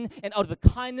person and out of the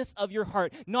kindness of your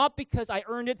heart. Not because I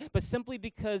earned it, but simply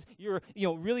because you're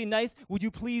really nice. Would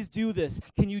you please do this?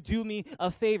 Can you do me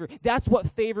a favor? That's what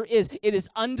favor is. It is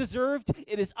undeserved.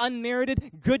 It is unmerited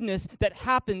goodness that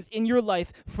happens in your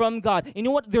life from God. And you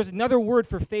know what? There's another word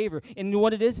for favor. And you know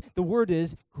what it is? The word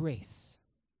is grace.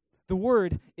 The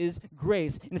word is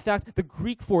grace. In fact, the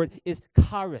Greek for it is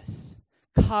charis.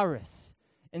 Charis.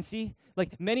 And see,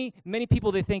 like many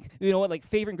people, they think, like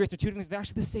favor and grace are two different things. They're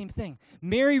actually the same thing.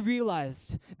 Mary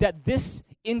realized that this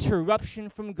interruption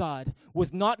from God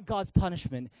was not God's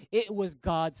punishment. It was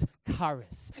God's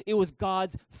charis. It was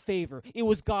God's favor. It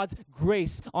was God's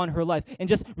grace on her life. And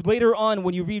just later on,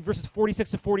 when you read verses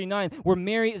 46 to 49, where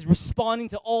Mary is responding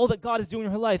to all that God is doing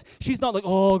in her life, she's not like,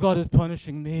 oh, God is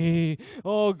punishing me.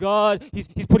 Oh, God, he's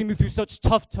putting me through such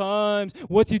tough times.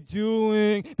 What's he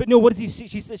doing? But no, what does he?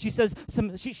 She says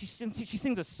she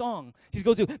sings a song. She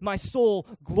goes to, my soul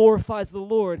glorifies the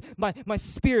Lord. My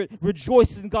spirit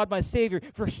rejoices in God my Savior,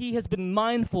 for he has been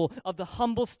mindful of the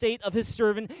humble state of his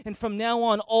servant, and from now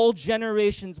on all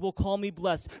generations will call me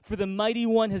blessed, for the mighty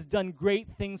one has done great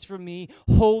things for me.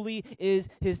 Holy is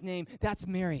his name. That's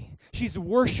Mary. She's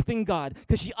worshiping God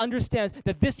because she understands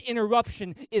that this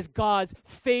interruption is God's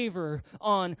favor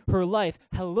on her life.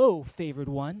 Hello, favored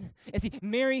one. And see,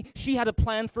 Mary, she had a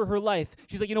plan for her life.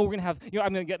 She's like, we're going to have,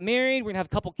 I'm going to get married. We're going to have a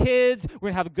couple kids. We're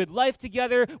going to have a good life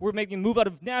together. We're maybe going to move out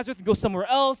of Nazareth and go somewhere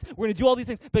else. We're going to do all these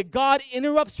things. But God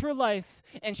interrupts her life,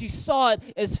 and she saw it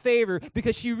as favor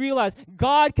because she realized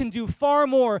God can do far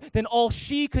more than all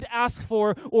she could ask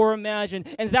for or imagine.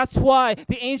 And that's why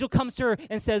the angel comes to her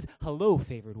and says, hello,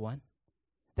 favored one.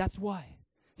 That's why.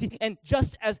 See, and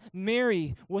just as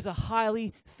Mary was a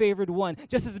highly favored one,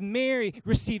 just as Mary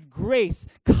received grace,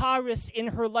 charis in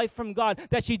her life from God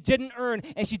that she didn't earn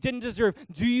and she didn't deserve,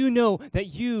 do you know that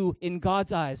you, in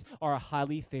God's eyes, are a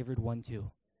highly favored one too?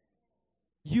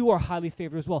 You are highly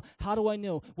favored as well. How do I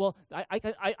know? Well,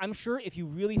 I'm sure if you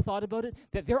really thought about it,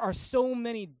 that there are so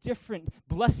many different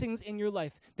blessings in your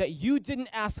life that you didn't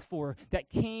ask for that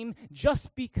came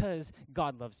just because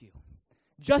God loves you.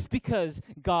 Just because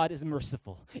God is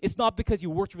merciful. It's not because you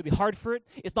worked really hard for it.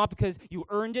 It's not because you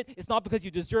earned it. It's not because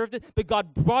you deserved it. But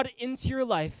God brought it into your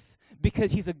life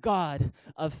because he's a God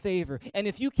of favor. And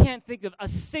if you can't think of a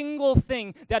single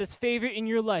thing that is favor in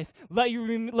your life,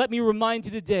 let me remind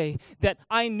you today that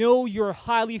I know you're a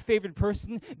highly favored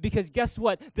person because guess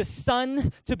what? The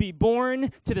son to be born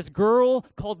to this girl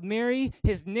called Mary,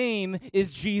 his name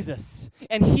is Jesus.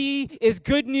 And he is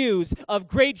good news of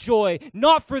great joy,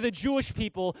 not for the Jewish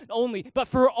people only, but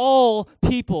for all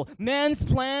people. Man's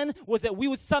plan was that we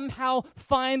would somehow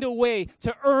find a way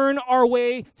to earn our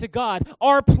way to God.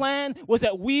 Our plan was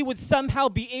that we would somehow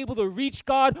be able to reach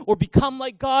God or become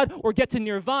like God or get to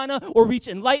nirvana or reach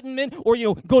enlightenment or,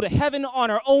 go to heaven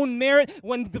on our own merit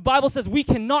when the Bible says we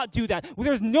cannot do that. Well,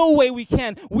 there's no way we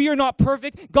can. We are not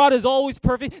perfect. God is always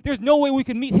perfect. There's no way we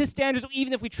can meet his standards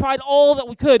even if we tried all that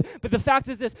we could. But the fact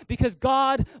is this, because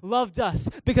God loved us,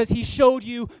 because he showed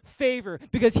you favor,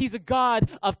 because he's a God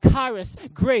of charis,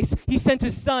 grace. He sent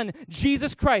his son,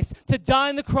 Jesus Christ, to die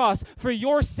on the cross for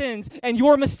your sins and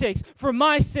your mistakes, for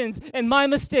my sins and my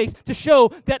mistakes, to show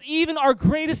that even our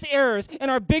greatest errors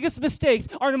and our biggest mistakes,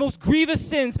 our most grievous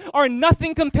sins, are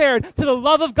nothing compared to the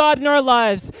love of God in our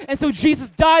lives. And so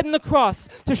Jesus died on the cross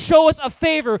to show us a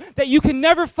favor that you can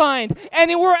never find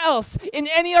anywhere else, in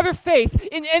any other faith,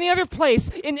 in any other place,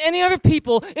 in any other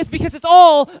people. It's because it's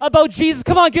all about Jesus.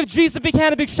 Come on, give Jesus a big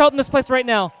hand, a big shout in this place right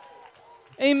now.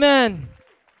 Amen.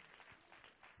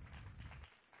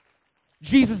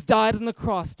 Jesus died on the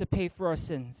cross to pay for our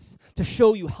sins, to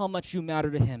show you how much you matter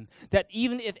to him. That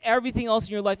even if everything else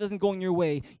in your life isn't going your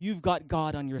way, you've got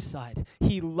God on your side.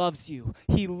 He loves you.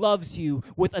 He loves you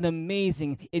with an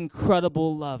amazing,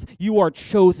 incredible love. You are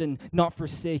chosen, not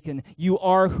forsaken. You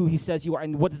are who he says you are.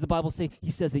 And what does the Bible say? He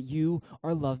says that you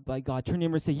are loved by God. Turn to your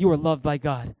neighbor and say, you are loved by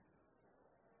God.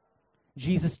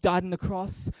 Jesus died on the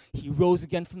cross. He rose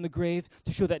again from the grave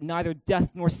to show that neither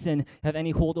death nor sin have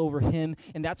any hold over him.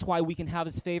 And that's why we can have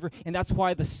his favor. And that's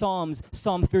why the Psalms,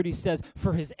 Psalm 30 says,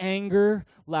 for his anger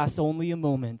lasts only a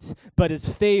moment, but his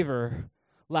favor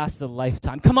lasts a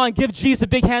lifetime. Come on, give Jesus a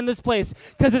big hand in this place,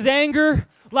 because his anger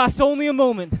lasts only a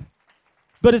moment,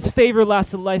 but his favor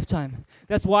lasts a lifetime.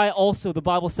 That's why also the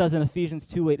Bible says in Ephesians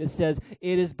 2:8, it says,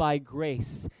 it is by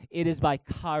grace, it is by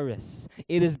charis,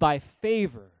 it is by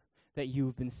favor that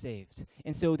you've been saved.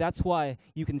 And so that's why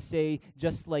you can say,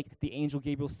 just like the angel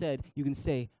Gabriel said, you can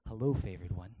say, hello,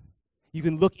 favored one. You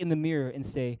can look in the mirror and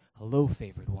say, hello,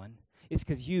 favored one. It's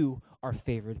because you are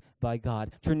favored by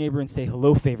God. Turn to your neighbor and say,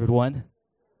 hello, favored one.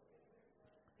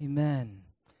 Amen.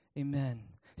 Amen.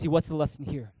 See, what's the lesson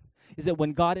here? Is that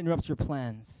when God interrupts your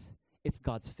plans, it's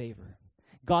God's favor.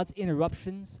 God's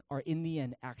interruptions are, in the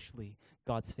end, actually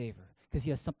God's favor, because he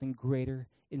has something greater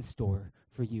in store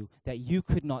for you that you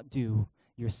could not do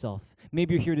yourself.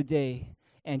 Maybe you're here today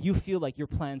and you feel like your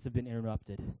plans have been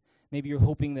interrupted. Maybe you're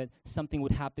hoping that something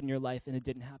would happen in your life and it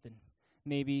didn't happen.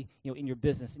 Maybe, in your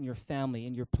business, in your family,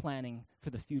 in your planning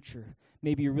for the future.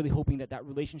 Maybe you're really hoping that that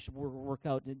relationship will work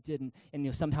out and it didn't,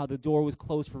 and somehow the door was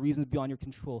closed for reasons beyond your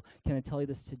control. Can I tell you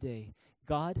this today?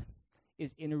 God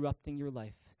is interrupting your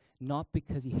life, not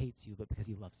because he hates you, but because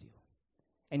he loves you.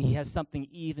 And he has something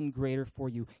even greater for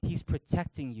you. He's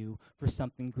protecting you for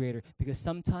something greater, because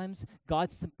sometimes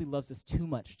God simply loves us too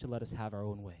much to let us have our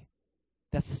own way.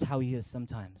 That's just how he is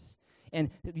sometimes. And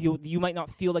you might not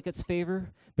feel like it's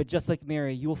favor, but just like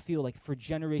Mary, you'll feel like for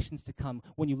generations to come,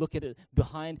 when you look at it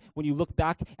when you look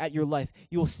back at your life,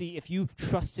 you'll see if you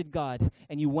trusted God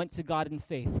and you went to God in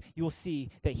faith, you'll see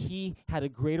that he had a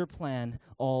greater plan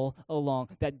all along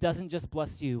that doesn't just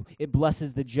bless you, it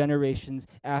blesses the generations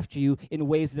after you in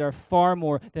ways that are far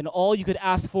more than all you could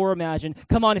ask for or imagine.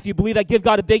 Come on, if you believe that, give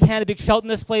God a big hand, a big shout in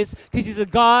this place, because he's a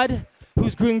God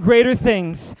who's doing greater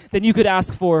things than you could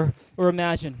ask for or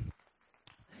imagine.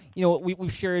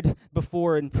 We've shared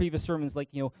before in previous sermons,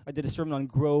 I did a sermon on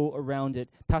grow around it.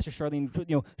 Pastor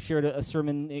Charlene, shared a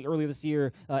sermon earlier this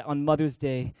year on Mother's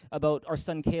Day about our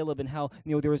son Caleb and how,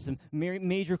 there was some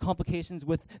major complications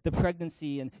with the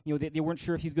pregnancy, and, they weren't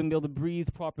sure if he's going to be able to breathe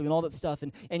properly and all that stuff.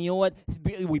 And you know what?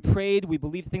 We prayed. We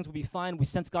believed things would be fine. We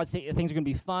sensed God say things are going to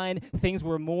be fine. Things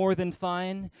were more than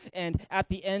fine. And at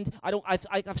the end,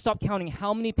 I've stopped counting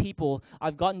how many people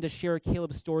I've gotten to share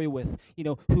Caleb's story with,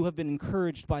 who have been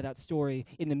encouraged by that story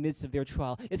in the midst of their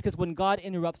trial. It's because when God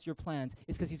interrupts your plans,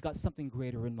 it's because he's got something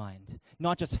greater in mind.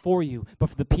 Not just for you,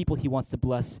 but for the people he wants to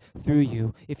bless through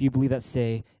you. If you believe that,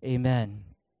 say amen.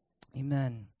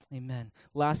 Amen. Amen.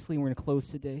 Lastly, we're going to close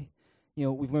today.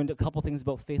 We've learned a couple things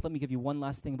about faith. Let me give you one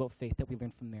last thing about faith that we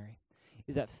learned from Mary.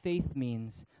 Is that faith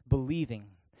means believing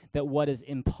that what is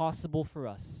impossible for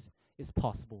us is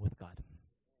possible with God.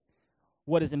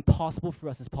 What is impossible for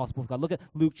us is possible with God. Look at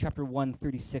Luke chapter 1,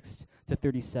 36 to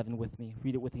 37 with me.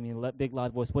 Read it with me in a big,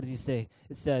 loud voice. What does he say?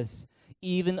 It says,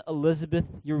 even Elizabeth,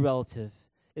 your relative,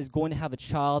 is going to have a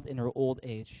child in her old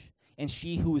age, and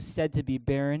she who is said to be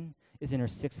barren is in her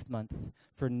 6th month,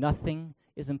 for nothing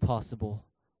is impossible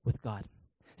with God.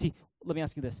 See, let me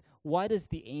ask you this. Why does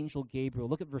the angel Gabriel,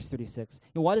 look at verse 36,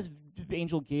 why does the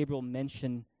angel Gabriel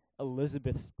mention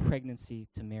Elizabeth's pregnancy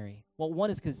to Mary? Well, one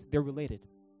is because they're related.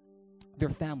 Their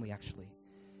family, actually.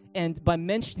 And by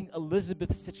mentioning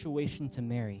Elizabeth's situation to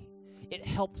Mary, it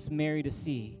helps Mary to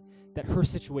see that her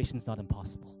situation is not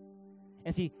impossible.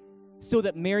 And see, so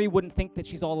that Mary wouldn't think that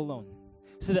she's all alone,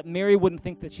 so that Mary wouldn't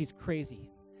think that she's crazy,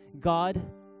 God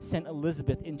sent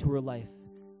Elizabeth into her life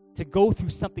to go through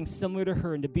something similar to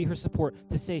her and to be her support,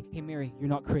 to say, hey, Mary, you're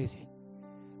not crazy.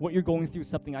 What you're going through is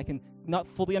something I can not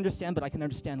fully understand, but I can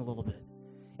understand a little bit.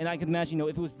 And I can imagine,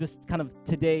 if it was this kind of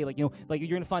today, you're going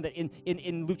to find that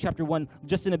in Luke chapter 1,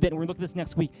 just in a bit, and we're going to look at this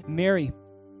next week, Mary,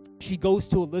 she goes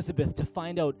to Elizabeth to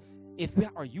find out,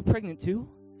 are you pregnant too?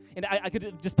 And I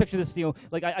could just picture this,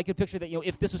 I could picture that,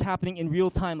 if this was happening in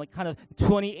real time, kind of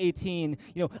 2018,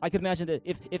 I could imagine that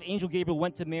if Angel Gabriel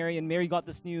went to Mary and Mary got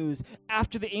this news,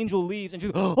 after the angel leaves, and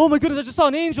she's like, oh my goodness, I just saw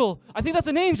an angel. I think that's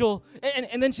an angel.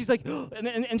 And then she's like,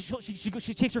 and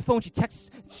she takes her phone, she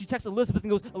texts Elizabeth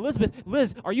and goes,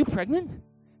 Liz, are you pregnant?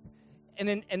 And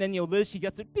then Liz, she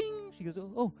gets it, bing, she goes,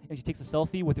 oh, and she takes a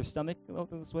selfie with her stomach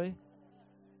this way.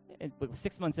 And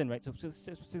 6 months in, right? So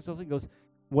 6 months goes,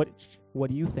 what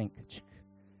do you think?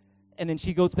 And then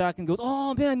she goes back and goes,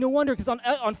 oh man, no wonder, because on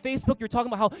Facebook you're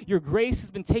talking about how your grace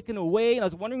has been taken away, and I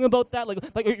was wondering about that,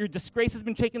 like your disgrace has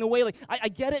been taken away. I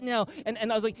get it now.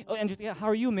 And I was like, how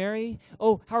are you, Mary?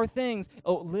 Oh, how are things?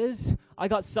 Oh, Liz, I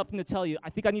got something to tell you. I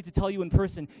think I need to tell you in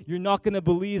person. You're not going to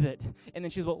believe it. And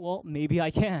then she's like, well, maybe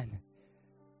I can,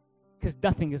 because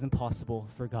nothing is impossible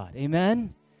for God.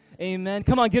 Amen. Amen.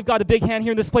 Come on, give God a big hand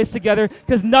here in this place together,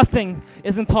 because nothing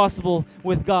is impossible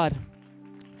with God.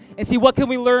 And see, what can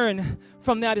we learn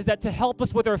from that is that to help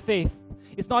us with our faith,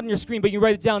 it's not on your screen, but you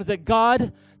write it down, is that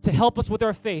God to help us with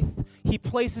our faith, he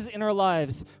places in our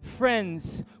lives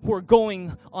friends who are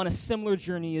going on a similar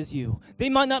journey as you. They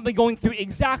might not be going through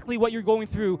exactly what you're going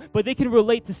through, but they can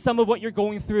relate to some of what you're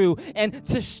going through, and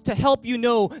to help you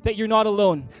know that you're not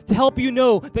alone, to help you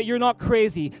know that you're not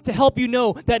crazy, to help you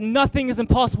know that nothing is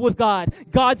impossible with God.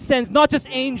 God sends not just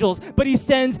angels, but he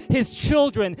sends his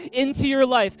children into your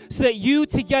life so that you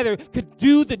together could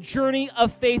do the journey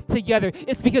of faith together.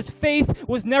 It's because faith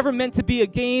was never meant to be a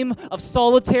game of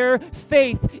solitaire.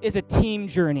 Faith is a team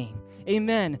journey.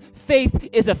 Amen. Faith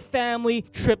is a family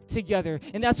trip together.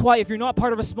 And that's why if you're not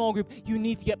part of a small group, you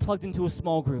need to get plugged into a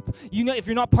small group. You know, if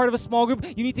you're not part of a small group,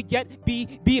 you need to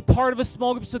be a part of a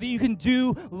small group so that you can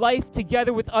do life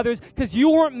together with others, because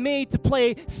you weren't made to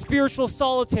play spiritual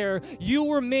solitaire. You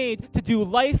were made to do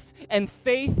life and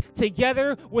faith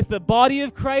together with the body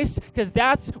of Christ, because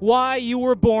that's why you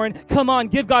were born. Come on,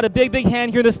 give God a big, big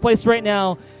hand here in this place right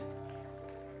now.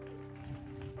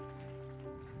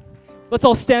 Let's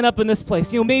all stand up in this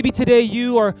place. You know, maybe today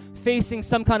you are facing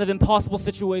some kind of impossible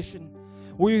situation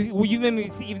where you maybe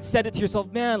even said it to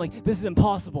yourself, man, like, this is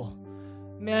impossible.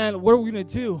 Man, what are we going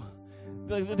to do?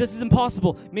 This is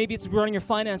impossible. Maybe it's regarding your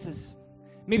finances.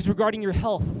 Maybe it's regarding your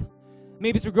health.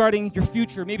 Maybe it's regarding your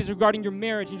future. Maybe it's regarding your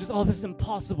marriage. And you're just, oh, this is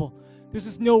impossible. There's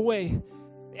just no way.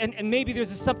 And maybe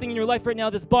there's just something in your life right now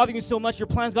that's bothering you so much, your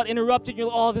plans got interrupted, and you're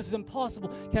like, oh, this is impossible.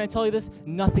 Can I tell you this?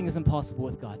 Nothing is impossible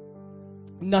with God.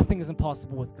 Nothing is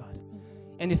impossible with God.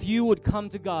 And if you would come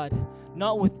to God,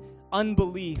 not with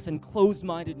unbelief and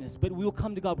closed-mindedness, but we will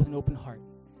come to God with an open heart.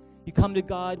 You come to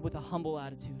God with a humble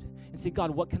attitude and say, God,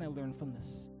 what can I learn from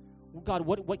this? God,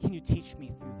 what can you teach me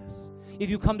through this? If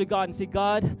you come to God and say,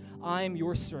 God, I am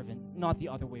your servant, not the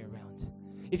other way around.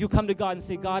 If you come to God and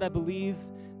say, God, I believe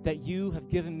that you have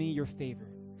given me your favor,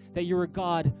 that you're a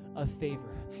God of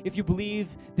favor. If you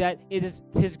believe that it is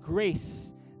his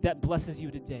grace that blesses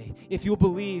you today, if you'll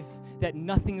believe that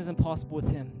nothing is impossible with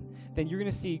him, then you're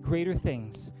going to see greater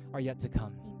things are yet to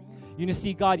come. You're going to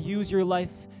see God use your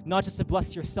life not just to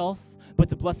bless yourself, but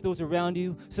to bless those around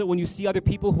you, so that when you see other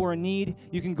people who are in need,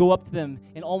 you can go up to them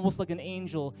and almost like an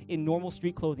angel in normal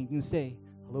street clothing, you can say,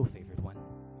 hello, favored one.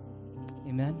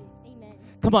 Amen? Amen.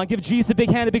 Come on, give Jesus a big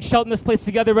hand, a big shout in this place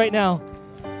together right now.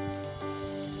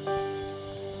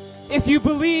 If you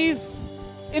believe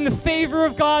in the favor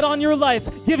of God on your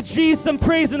life, give Jesus some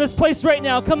praise in this place right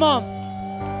now. Come on.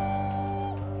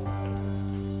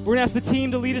 We're going to ask the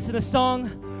team to lead us in a song.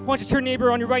 Why don't you turn neighbor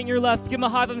on your right and your left, give him a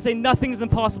high five and say, nothing is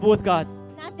impossible with God.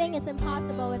 Nothing is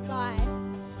impossible with God.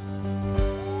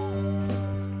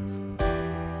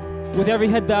 With every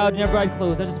head bowed and every eye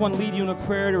closed, I just want to lead you in a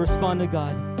prayer to respond to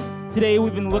God. Today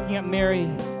we've been looking at Mary,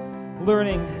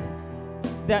 learning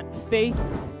that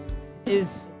faith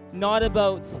is not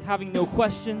about having no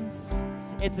questions.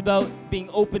 It's about being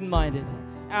open-minded,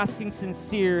 asking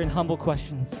sincere and humble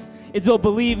questions. It's about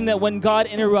believing that when God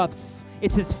interrupts,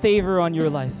 it's his favor on your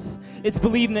life. It's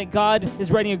believing that God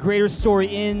is writing a greater story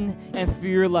in and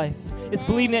through your life. It's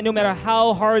believing that no matter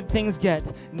how hard things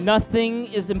get, nothing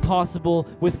is impossible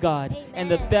with God. Amen.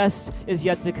 And the best is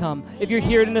yet to come. If you're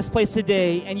here in this place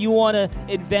today and you want to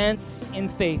advance in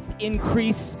faith,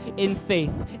 increase in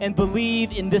faith, and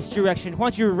believe in this direction, why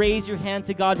don't you raise your hand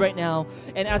to God right now,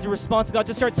 and as a response to God,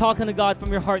 just start talking to God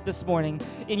from your heart this morning.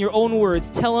 In your own words,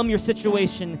 tell him your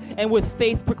situation, and with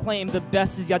faith proclaim the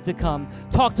best is yet to come.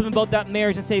 Talk to him about that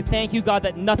marriage and say, thank you, God,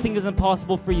 that nothing is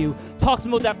impossible for you. Talk to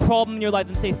him about that problem in your life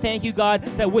and say, thank you, God,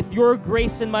 that with your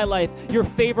grace in my life, your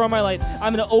favor on my life,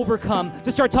 I'm going to overcome.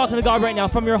 Just start talking to God right now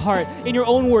from your heart. In your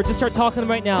own words, just start talking to him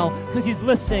right now, because he's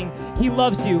listening. He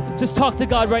loves you. Just talk to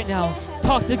God right now.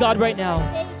 Talk to God right now.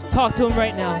 Talk to him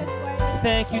right now.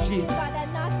 Thank you, Jesus.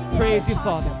 Praise you,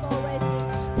 Father.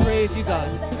 Praise you, God.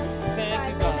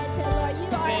 Thank you, God.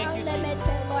 Thank you,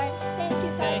 Jesus.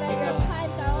 Thank you, God.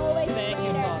 Thank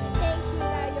you, Father.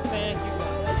 Thank you, God.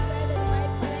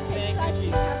 Thank you,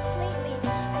 Jesus.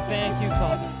 Thank you,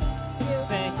 Father.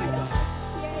 Thank you, God.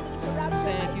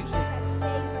 Thank you, Jesus.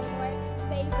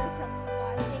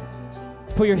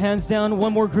 Put your hands down.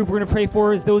 One more group we're going to pray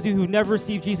for is those of you who've never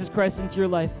received Jesus Christ into your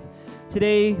life.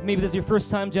 Today, maybe this is your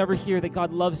first time to ever hear that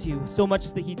God loves you so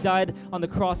much that he died on the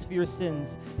cross for your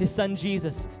sins. His son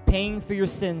Jesus paying for your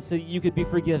sins so that you could be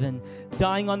forgiven.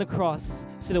 Dying on the cross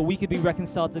so that we could be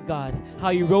reconciled to God.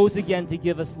 How he rose again to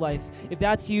give us life. If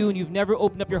that's you and you've never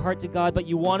opened up your heart to God, but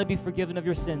you want to be forgiven of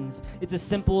your sins, it's as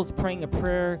simple as praying a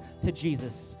prayer to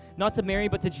Jesus. Not to Mary,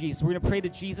 but to Jesus. We're going to pray to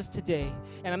Jesus today,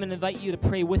 and I'm going to invite you to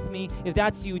pray with me. If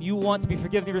that's you, you want to be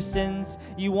forgiven of your sins,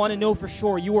 you want to know for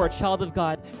sure you are a child of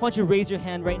God, why don't you raise your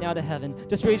hand right now to heaven?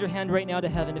 Just raise your hand right now to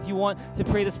heaven. If you want to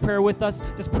pray this prayer with us,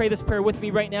 just pray this prayer with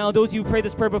me right now. Those of you who prayed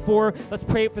this prayer before, let's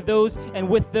pray it for those. And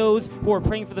with those who are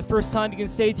praying for the first time, you can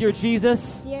say, Dear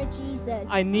Jesus, Dear Jesus,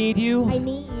 I need you. I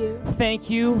need you. Thank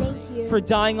you, for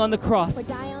dying on the cross,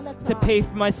 for dying on the cross to pay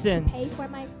for my pay sins, for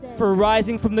my sins, for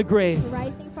rising from the grave, for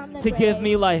rising from the to grave, give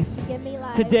me life. to give me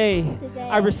life. Today,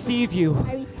 I receive you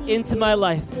I receive into you my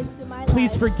life. into my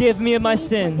Please life. forgive me of my Please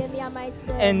forgive me sins of my sins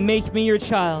and make me your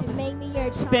child. and make me your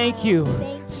child. Thank you.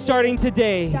 Starting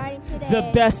today, Starting today,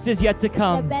 the best is yet to the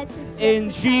come. best is yet In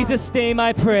to come. Jesus' name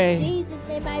I pray. In Jesus'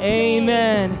 name I pray.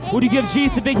 Amen. Would you give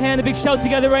Jesus a big hand, a big shout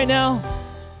together right now?